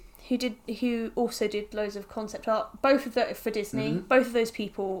Kim, who also did loads of concept art. Both of that for Disney. Mm-hmm. Both of those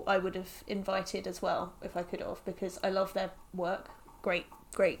people I would have invited as well, if I could have, because I love their work. Great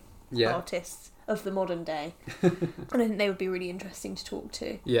artists of the modern day. And I think they would be really interesting to talk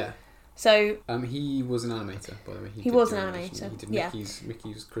to. Yeah. So... he was an animator, by the way. He was an animator. He did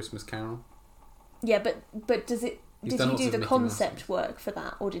Mickey's Christmas Carol. Yeah, but does it... Did he do the concept work for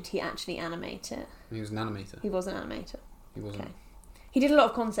that, or did he actually animate it? He was an animator. He was an animator. He wasn't. Okay. He did a lot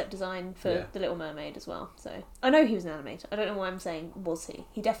of concept design for The Little Mermaid as well. So I know he was an animator. I don't know why I'm saying was he.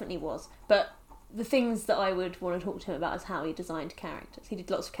 He definitely was. But the things that I would want to talk to him about is how he designed characters. He did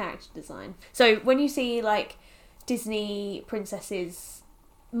lots of character design. So when you see like Disney princesses,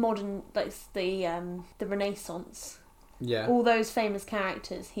 modern, like the Renaissance, all those famous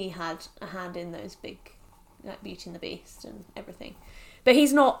characters, he had a hand in those big. Like Beauty and the Beast and everything, but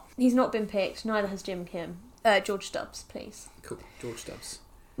he's not been picked. Neither has Jim Kim. George Stubbs, please. Cool, George Stubbs.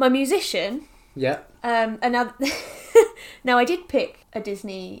 My musician. Yeah. And now I did pick a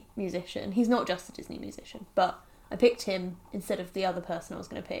Disney musician. He's not just a Disney musician, but I picked him instead of the other person I was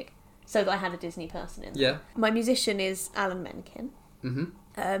going to pick, so that I had a Disney person in there. Yeah. My musician is Alan Menken,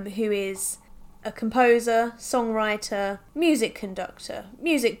 who is a composer, songwriter, music conductor,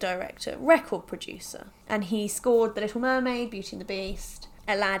 music director, record producer. And he scored The Little Mermaid, Beauty and the Beast,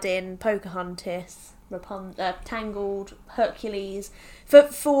 Aladdin, Pocahontas, Tangled, Hercules.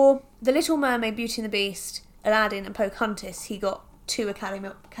 For The Little Mermaid, Beauty and the Beast, Aladdin and Pocahontas, he got 2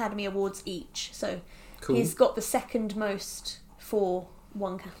 Academy Awards each. So he's got the second most for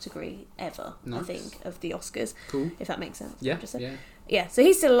one category ever, nice. I think, of the Oscars. Cool. If that makes sense. Yeah, Yeah, so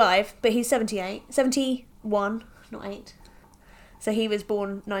he's still alive, but he's 71, not 8. So he was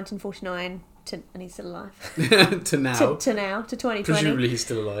born 1949, and he's still alive. to now. To 2020. Presumably he's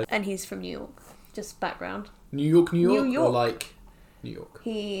still alive. And he's from New York. Just background. New York? Or like... New York.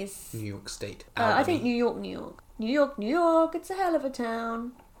 He's... New York State. I think New York. New York, New York, it's a hell of a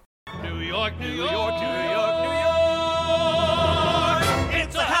town. New York, New York, New York, New York.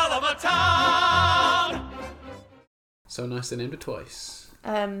 It's a hell of a town. So nice they named it twice.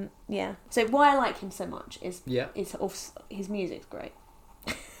 Yeah. So why I like him so much is his music's great.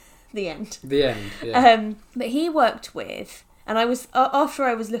 The end. Yeah. But he worked with, and I was after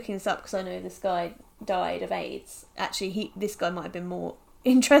I was looking this up because I know this guy died of AIDS. Actually, this guy might have been more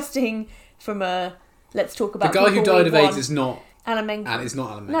interesting from a let's talk about the guy who died of AIDS is not Alan Menken. And it's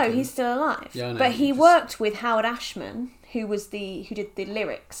not Alan Menken. No, he's still alive. Yeah, I know. But he worked with Howard Ashman, who did the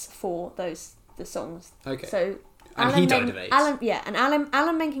lyrics for the songs. Okay. So he died of AIDS.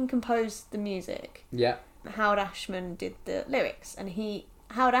 Alan Menken composed the music. Yeah. Howard Ashman did the lyrics, and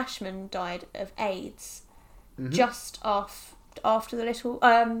Howard Ashman died of AIDS just after the little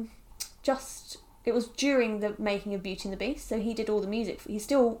it was during the making of Beauty and the Beast, so he did all the music. He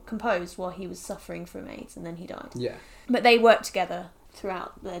still composed while he was suffering from AIDS, and then he died. Yeah. But they worked together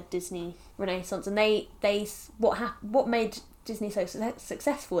throughout the Disney Renaissance, and what made Disney so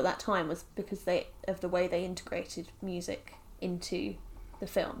successful at that time was because of the way they integrated music into the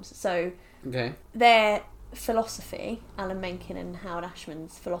films. So their philosophy, Alan Menken and Howard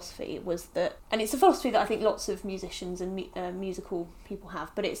Ashman's philosophy, was that, and it's a philosophy that I think lots of musicians and musical people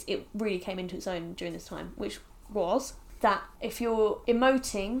have, but it really came into its own during this time, which was that if you're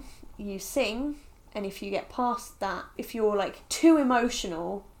emoting, you sing, and if you get past that, if you're like too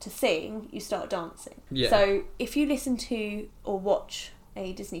emotional to sing, you start dancing. Yeah. So if you listen to or watch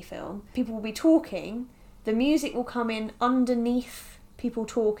a Disney film, people will be talking, the music will come in underneath people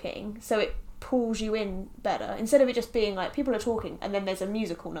talking, so it pulls you in better, instead of it just being like people are talking and then there's a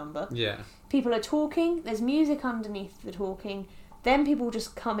musical number. Yeah. People are talking, there's music underneath the talking, then people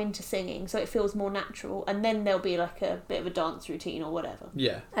just come into singing, so it feels more natural, and then there'll be like a bit of a dance routine or whatever.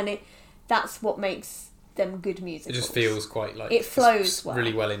 Yeah. And that's what makes them good musicals. It just feels quite like it flows well.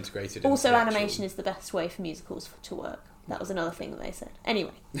 Really well integrated. Also, animation is the best way for musicals to work. That was another thing that they said.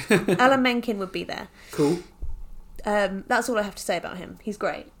 Anyway, Alan Menken would be there. Cool. That's all I have to say about him. He's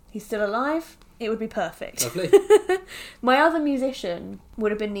great. He's still alive. It would be perfect. Lovely. My other musician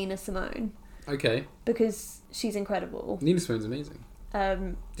would have been Nina Simone. Okay. Because she's incredible. Nina Simone's amazing.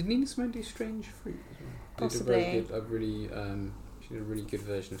 Did Nina Simone do Strange Fruit as well? Possibly. She did a really good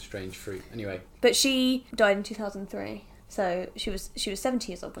version of Strange Fruit. Anyway. But she died in 2003. So she was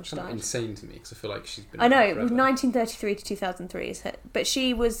 70 years old when she died. Insane to me, because I feel like she's been. I know, it was 1933 to 2003. But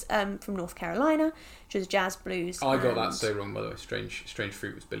she was from North Carolina. She was jazz blues. Oh, I got that so wrong, by the way. Strange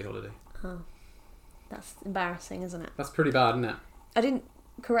Fruit was Billie Holiday. Oh, that's embarrassing, isn't it? That's pretty bad, isn't it? I didn't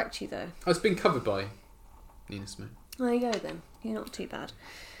correct you though. Oh, it's been covered by Nina Simone. There you go then. You're not too bad.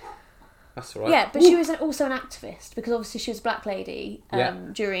 That's all right. Yeah, but she was also an activist, because obviously she was a black lady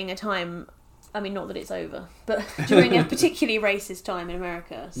during a time. I mean, not that it's over, but during a particularly racist time in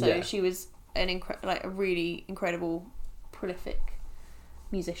America. So she was a really incredible, prolific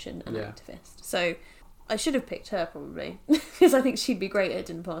musician and activist. So I should have picked her probably, because I think she'd be great at a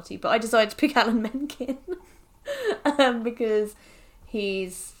dinner party. But I decided to pick Alan Menken because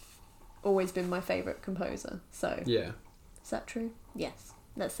he's always been my favourite composer. So is that true? Yes.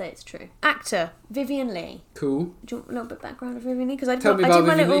 Let's say it's true. Actor, Vivien Leigh. Cool. Do you want a little bit background of Vivien Leigh? Because I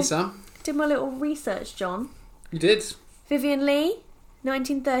did my little research, John. You did? Vivien Leigh,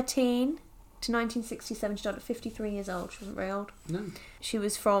 1913 to 1967. She died at 53 years old. She wasn't very old. No. She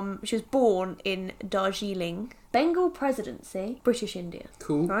was born in Darjeeling, Bengal Presidency, British India.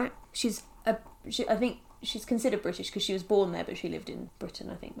 Cool. Right? I think she's considered British because she was born there, but she lived in Britain,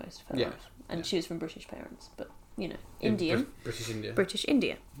 I think, most of her life. And she was from British parents, but, Indian. British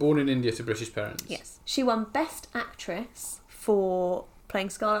India. Born in India to British parents. Yes. She won Best Actress for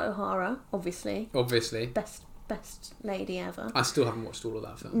playing Scarlett O'Hara, obviously. Best lady ever. I still haven't watched all of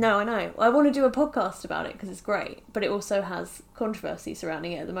that film. No, I know. I want to do a podcast about it because it's great, but it also has controversy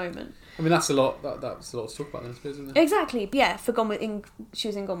surrounding it at the moment. I mean, that's a lot. That's a lot to talk about, then, I suppose, isn't it? Exactly. Yeah, she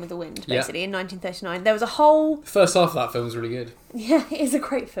was in Gone with the Wind, basically, in 1939. There was a whole... The first half of that film was really good. Yeah, it is a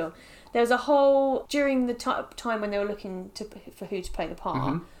great film. There was a whole... During the time when they were looking for who to play the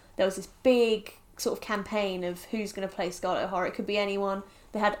part, there was this big sort of campaign of who's going to play Scarlett O'Hara. It could be anyone.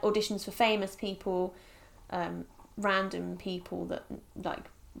 They had auditions for famous people, random people that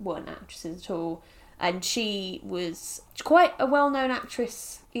weren't actresses at all, and she was quite a well-known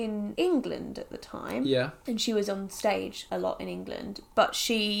actress in England at the time. Yeah, and she was on stage a lot in England, but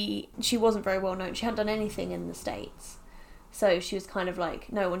she wasn't very well known. She hadn't done anything in the States, so she was kind of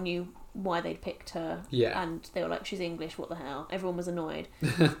like no one knew why they'd picked her. Yeah. And they were like, she's English, what the hell? Everyone was annoyed.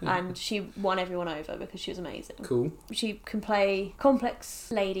 And she won everyone over because she was amazing. Cool. She can play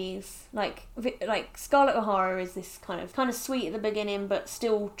complex ladies. Like Scarlett O'Hara is this kind of sweet at the beginning, but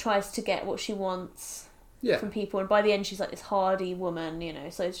still tries to get what she wants from people. And by the end, she's like this hardy woman, you know.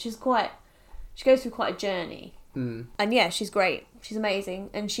 So she goes through quite a journey. Mm. And yeah, she's great. She's amazing.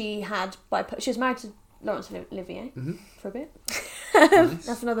 And she was married to Laurence Olivier for a bit. Nice.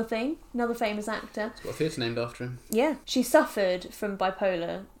 That's another thing. Another famous actor. He's got a theatre named after him. Yeah. She suffered from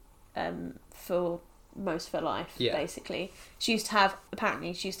bipolar for most of her life, basically. She used to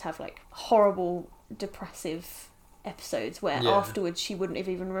have like horrible depressive episodes where afterwards she wouldn't have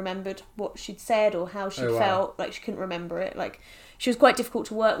even remembered what she'd said or how she felt. Like, she couldn't remember it. Like, she was quite difficult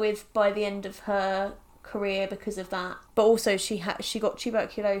to work with by the end of her career because of that. But also she got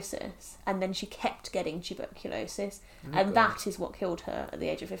tuberculosis, and then she kept getting tuberculosis, and that is what killed her at the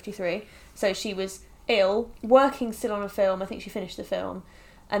age of 53. So she was ill, working still on a film. I think she finished the film,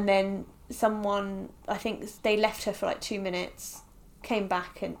 and then I think they left her for like 2 minutes, came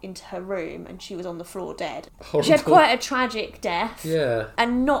back into her room, and she was on the floor dead. Horrible. She had quite a tragic death,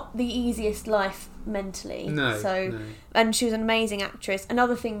 and not the easiest life mentally. And she was an amazing actress.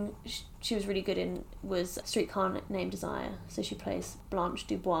 Another thing she was really good in was Streetcar Named Desire. So she plays Blanche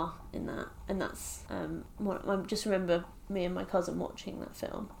Dubois in that, and that's I just remember me and my cousin watching that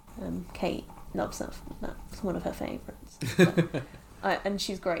film. Kate loves that. That's one of her favourites. And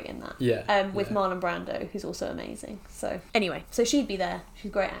she's great in that. With Marlon Brando, who's also amazing. So anyway, so she'd be there.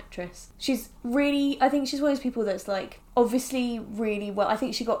 She's a great actress. I think she's one of those people that's like, obviously really well. I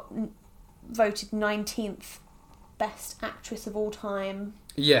think she got voted 19th best actress of all time.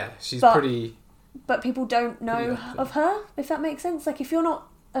 Yeah, but people don't know of her, if that makes sense. Like, if you're not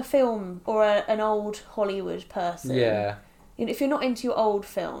a film or an old Hollywood person, if you're not into your old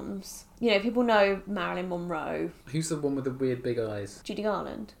films, you know, people know Marilyn Monroe. Who's the one with the weird big eyes? Judy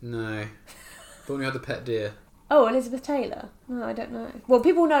Garland. No. The one who had the pet deer. Oh, Elizabeth Taylor. No, I don't know. Well,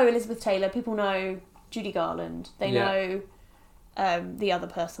 people know Elizabeth Taylor. People know Judy Garland. They know the other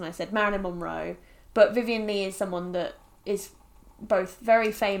person I said, Marilyn Monroe. But Vivien Leigh is someone that is both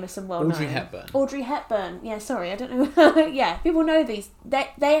very famous and well known. Audrey Hepburn. Yeah, sorry, I don't know. Yeah, people know these.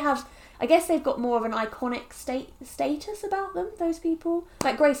 They have. I guess they've got more of an iconic status about them, those people.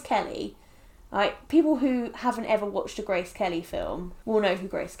 Like Grace Kelly. Like, people who haven't ever watched a Grace Kelly film will know who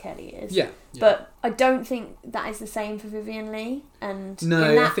Grace Kelly is. Yeah. But I don't think that is the same for Vivien Leigh. And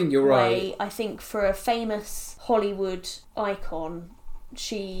no, I think you're right. I think for a famous Hollywood icon,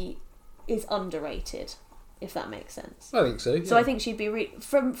 she is underrated, if that makes sense. I think so. Yeah. So I think she'd be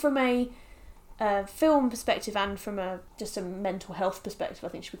from a film perspective and from just a mental health perspective, I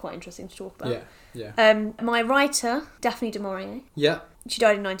think she'd be quite interesting to talk about. Yeah. My writer, Daphne du Maurier. Yeah. She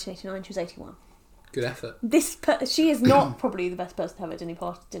died in 1989. She was 81. Good effort. She is not probably the best person to have at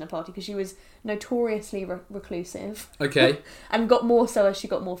a dinner party because she was notoriously reclusive. Okay. And got more so as she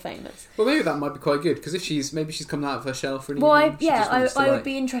got more famous. Well, maybe that might be quite good because if she's come out of her shell for an evening. Well, I would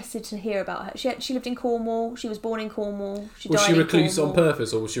be interested to hear about her. She lived in Cornwall. She was born in Cornwall. Was she recluse on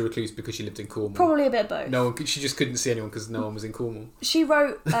purpose, or was she recluse because she lived in Cornwall? Probably a bit of both. She just couldn't see anyone because no one was in Cornwall. She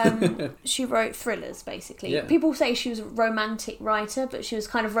wrote thrillers, basically. Yeah. People say she was a romantic writer, but she was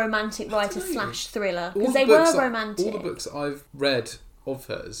kind of romantic writer / thriller because they were romantic. All the books I've read of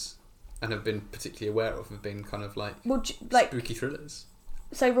hers and have been particularly aware of have been kind of like spooky thrillers.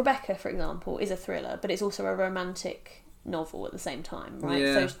 So Rebecca, for example, is a thriller, but it's also a romantic novel at the same time, right?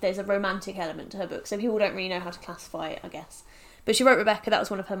 Yeah. So there's a romantic element to her book. So people don't really know how to classify it, I guess. But she wrote Rebecca. That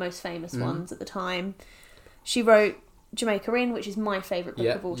was one of her most famous ones at the time. She wrote Jamaica Inn, which is my favourite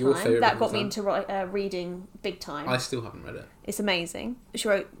book of all time. That got me into reading big time. I still haven't read it. It's amazing. She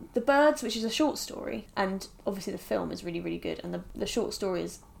wrote The Birds, which is a short story, and obviously the film is really, really good, and the short story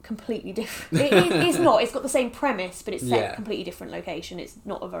is completely different. It's not. It's got the same premise, but it's set in a completely different location. It's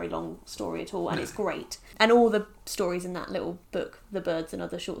not a very long story at all, and it's great. And all the stories in that little book, The Birds and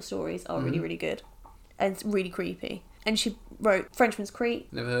Other Short Stories, are really, really good. And it's really creepy. And she wrote Frenchman's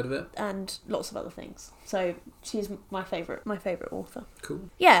Creek. Never heard of it. And lots of other things. So she's my favourite author.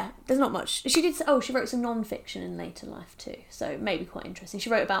 Cool. Yeah, there's not much. She wrote some non-fiction in later life too. So maybe quite interesting. She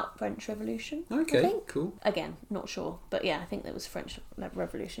wrote about French Revolution. Okay, I think. Cool. Again, not sure. But yeah, I think there was French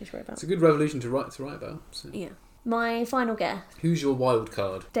Revolution she wrote about. It's a good revolution to write about. So. Yeah. My final guess. Who's your wild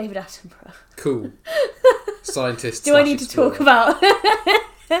card? David Attenborough. Cool. Scientist. Do I need to talk about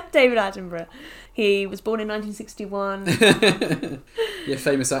David Attenborough? He was born in 1961. Yeah,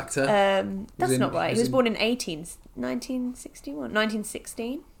 famous actor. That's not right. He was born in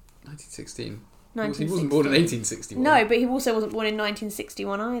 1916. 1916. He wasn't born in 1861. No, but he also wasn't born in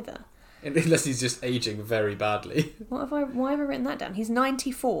 1961 either. Unless he's just aging very badly. Why have I written that down? He's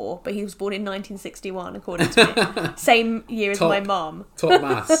 94, but he was born in 1961, according to me. Same year as my mum. Top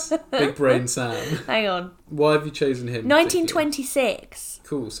maths. Big brain Sam. Hang on. Why have you chosen him? 1926.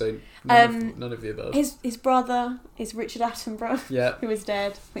 Cool, so none of the above. His brother is Richard Attenborough, yeah, who was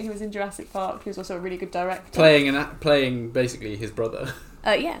dead, but he was in Jurassic Park. He was also a really good director. Playing basically his brother.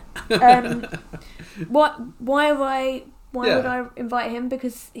 Yeah. Why would I invite him?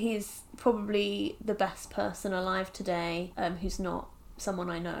 Because he's probably the best person alive today who's not someone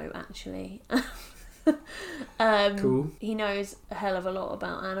I know, actually. Cool. He knows a hell of a lot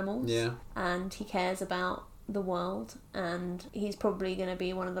about animals. Yeah. And he cares about the world, and he's probably going to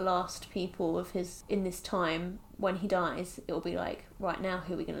be one of the last people in this time. When he dies, it'll be like, right now,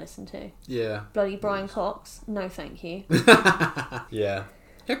 who are we going to listen to? Yeah. Bloody Brian Cox? No, thank you. Yeah.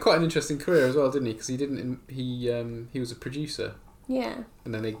 He had quite an interesting career as well, didn't he? Because he was a producer. Yeah.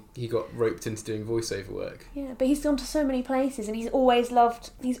 And then he got roped into doing voiceover work. Yeah, but he's gone to so many places, and he's always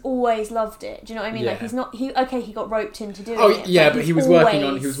loved it. Do you know what I mean? Yeah. Like he got roped into doing it. Oh yeah, but he was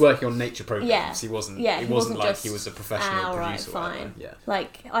working on nature programs. Yeah. He wasn't like just, he was a professional producer. Right, fine. Yeah.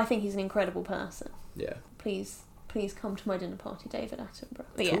 Like, I think he's an incredible person. Yeah. Please come to my dinner party, David Attenborough.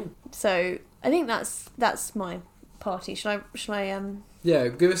 But cool. yeah. So I think that's my party. Should I Yeah,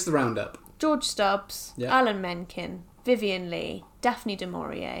 give us the roundup. George Stubbs, yeah. Alan Menken, Vivien Leigh, Daphne du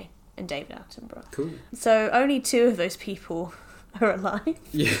Maurier, and David Attenborough. Cool. So only 2 of those people are alive.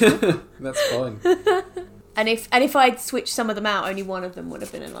 Yeah, that's fine. And if I'd switched some of them out, only one of them would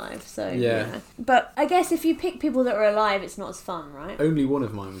have been alive. So yeah. But I guess if you pick people that are alive, it's not as fun, right? Only one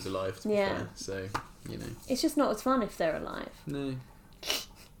of mine was alive, to be fair. So, you know. It's just not as fun if they're alive. No.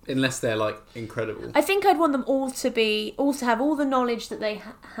 Unless they're like incredible. I think I'd want them all to have all the knowledge that they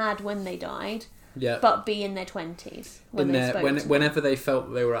had when they died. Yeah. But be in their 20s whenever they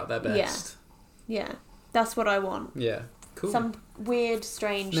felt they were at their best. Yeah. That's what I want. Yeah. Cool. Some weird,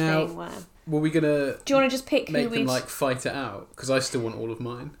 strange thing where. Were we gonna? Do you want to just pick make who them like fight it out? Because I still want all of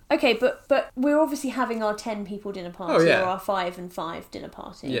mine. Okay, but we're obviously having our 10 people dinner party or our 5 and 5 dinner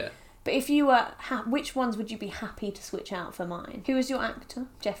party. Yeah. But if you were, which ones would you be happy to switch out for mine? Who was your actor?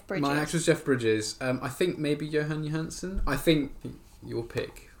 Jeff Bridges. My actor was Jeff Bridges. I think maybe Johan Johansson. I think your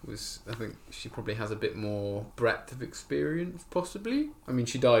pick was. I think she probably has a bit more breadth of experience, possibly. I mean,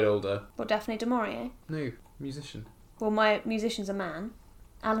 she died older. What, Daphne du Maurier? No, musician. Well, my musician's a man.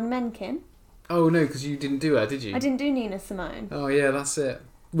 Alan Menken. Oh no, because you didn't do her, did you? I didn't do Nina Simone. Oh yeah, that's it.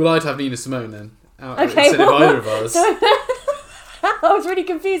 Well, I'd have Nina Simone then. Okay. Instead of either of ours. I was really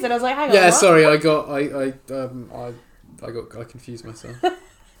confused, and I was like, "Hang on." Yeah, what? sorry, I confused myself.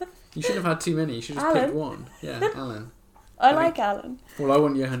 You shouldn't have had too many. You should have just picked one. Yeah, Alan. I like Alan. Well, I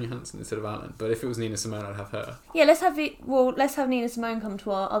want Johan Johansson instead of Alan, but if it was Nina Simone, I'd have her. Yeah, let's have Nina Simone come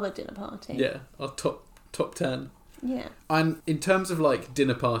to our other dinner party. Yeah, our top 10. Yeah. And in terms of like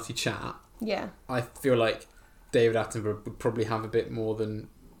dinner party chat, yeah, I feel like David Attenborough would probably have a bit more than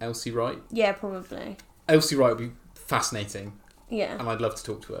Elsie Wright. Yeah, probably. Elsie Wright would be fascinating. Yeah. And I'd love to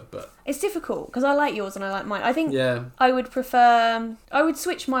talk to her, but it's difficult because I like yours and I like mine. I think yeah. I would prefer. I would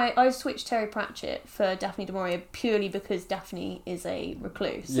switch Terry Pratchett for Daphne du Maurier purely because Daphne is a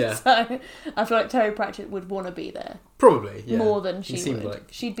recluse. Yeah. So I feel like Terry Pratchett would want to be there. Probably, yeah. More than she would. Like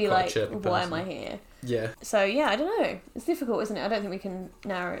she'd be like, "Why am I here?" Yeah. So yeah, I don't know. It's difficult, isn't it? I don't think we can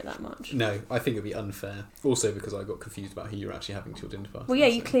narrow it that much. No, I think it'd be unfair. Also because I got confused about who you were actually having to your dinner party. Well, yeah,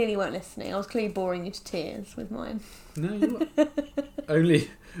 you clearly weren't listening. I was clearly boring you to tears with mine. No, you weren't. only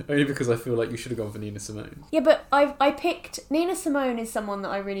because I feel like you should have gone for Nina Simone. Yeah, but I picked Nina Simone is someone that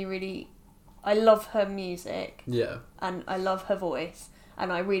I really I love her music. Yeah. And I love her voice.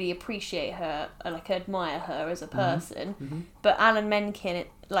 And I really appreciate her, I admire her as a person. Mm-hmm. But Alan Menken,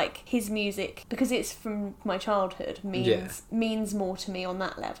 his music, because it's from my childhood, means more to me on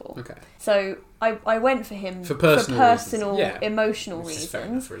that level. Okay. So I went for him for personal emotional reasons. Fair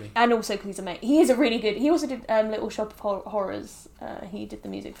enough, really. And also because he's amazing. He is a really good... He also did Little Shop of Horrors. He did the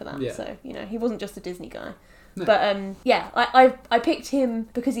music for that. Yeah. So, he wasn't just a Disney guy. No. But, I picked him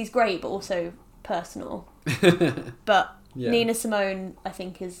because he's great, but also personal. But... Yeah. Nina Simone, I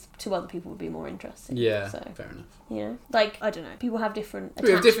think, to other people would be more interesting. Yeah, so, fair enough. I don't know. People have different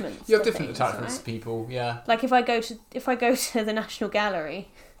attachments. You have different attachments to people. Yeah. Like if I go to the National Gallery,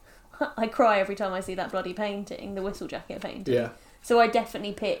 I cry every time I see that bloody painting, the Whistle Jacket painting. Yeah. So I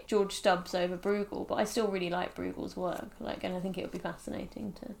definitely pick George Stubbs over Bruegel, but I still really like Bruegel's work. And I think it would be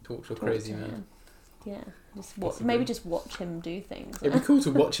fascinating to talk to a crazy man. Him. Yeah, just watch him do things. It'd be cool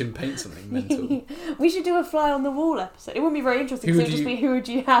to watch him paint something mental. We should do a fly on the wall episode. It wouldn't be very interesting. It would just be who would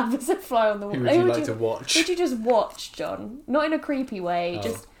you have as a fly on the wall? Who would you like to watch? Would you just watch, John? Not in a creepy way.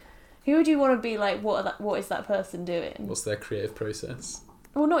 Who would you want to be like? What is that person doing? What's their creative process?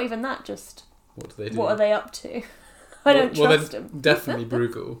 Well, not even that. Just what do they do? What are they up to? I don't trust them. Definitely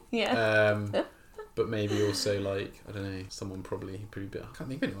Bruegel. Yeah. But maybe also like, I don't know, someone probably I can't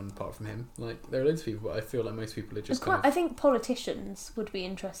think of anyone apart from him. Like there are loads of people, but I feel like most people are just I think politicians would be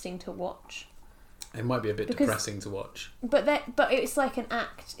interesting to watch. It might be a bit depressing to watch. But it's like an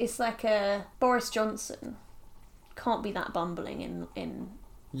act. It's like a Boris Johnson can't be that bumbling in.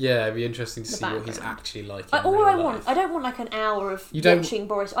 Yeah, it'd be interesting to see what he's actually like. I don't want like an hour of watching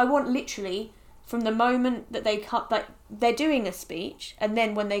Boris. I want literally from the moment that they cut, like they're doing a speech, and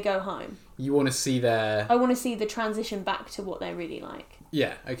then when they go home. You want to see I want to see the transition back to what they're really like.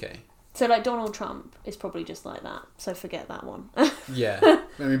 Yeah. Okay. So like Donald Trump is probably just like that. So forget that one. Yeah.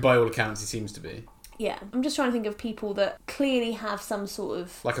 I mean, by all accounts, he seems to be. Yeah, I'm just trying to think of people that clearly have some sort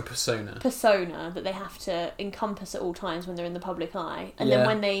of... like a persona that they have to encompass at all times when they're in the public eye. And then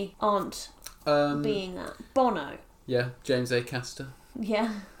when they aren't being that. Bono. Yeah, James A. Caster.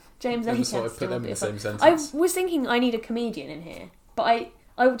 Yeah, James A. Caster. I put them in the same sentence. I was thinking I need a comedian in here, but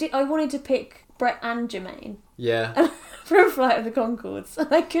I wanted to pick Brett and Jermaine. Yeah. From Flight of the Conchords.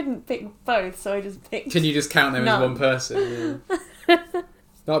 And I couldn't pick both, so I just picked... Can you just count them as one person? Yeah.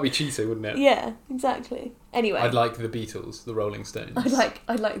 That'd be cheating, wouldn't it? Yeah, exactly. Anyway, I'd like the Beatles, the Rolling Stones.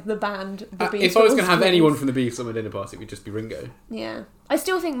 I'd like the band, the Beatles. If I was going to have anyone from the Beatles at my dinner party, it would just be Ringo. Yeah, I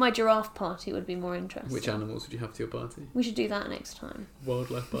still think my giraffe party would be more interesting. Which animals would you have to your party? We should do that next time.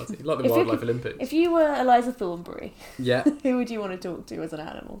 Wildlife party, like the Wildlife Olympics. If you were Eliza Thornberry, yeah, who would you want to talk to as an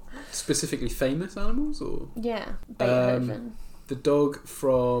animal? Specifically famous animals, or Beethoven. The dog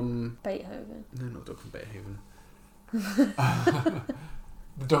from Beethoven. No, not dog from Beethoven.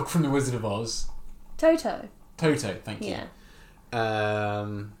 The dog from The Wizard of Oz. Toto, thank you. Yeah.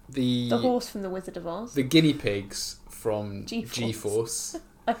 The horse from The Wizard of Oz. The guinea pigs from G-Force.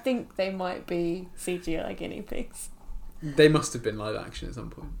 I think they might be CGI guinea pigs. They must have been live action at some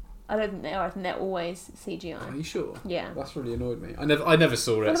point. I don't think they are. I think they're always CGI. Are you sure? Yeah. That's really annoyed me. I never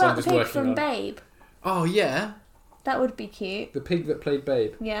saw it. What so about I'm just the pig working from on... Babe? Oh yeah. That would be cute. The pig that played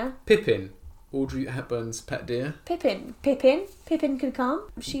Babe. Yeah. Pippin. Audrey Hepburn's pet deer. Pippin could come.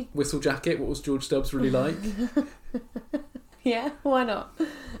 Whistlejacket. What was George Stubbs really like? Yeah, why not?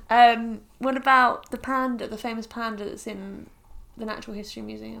 What about the panda, the famous panda that's in the Natural History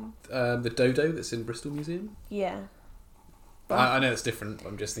Museum? The dodo that's in Bristol Museum. Yeah. I know it's different.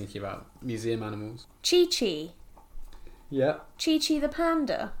 I'm just thinking about museum animals. Chi-Chi. Yeah. Chi-Chi the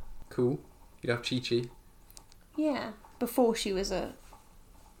panda. Cool. You'd have Chi-Chi. Yeah. Before she was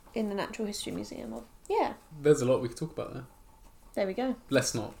in the Natural History Museum. Yeah. There's a lot we could talk about there. There we go.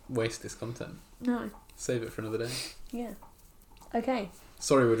 Let's not waste this content. No. Save it for another day. Yeah. Okay.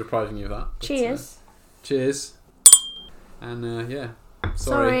 Sorry we're depriving you of that. Cheers. Cheers. And yeah.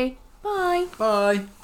 Sorry. Bye. Bye.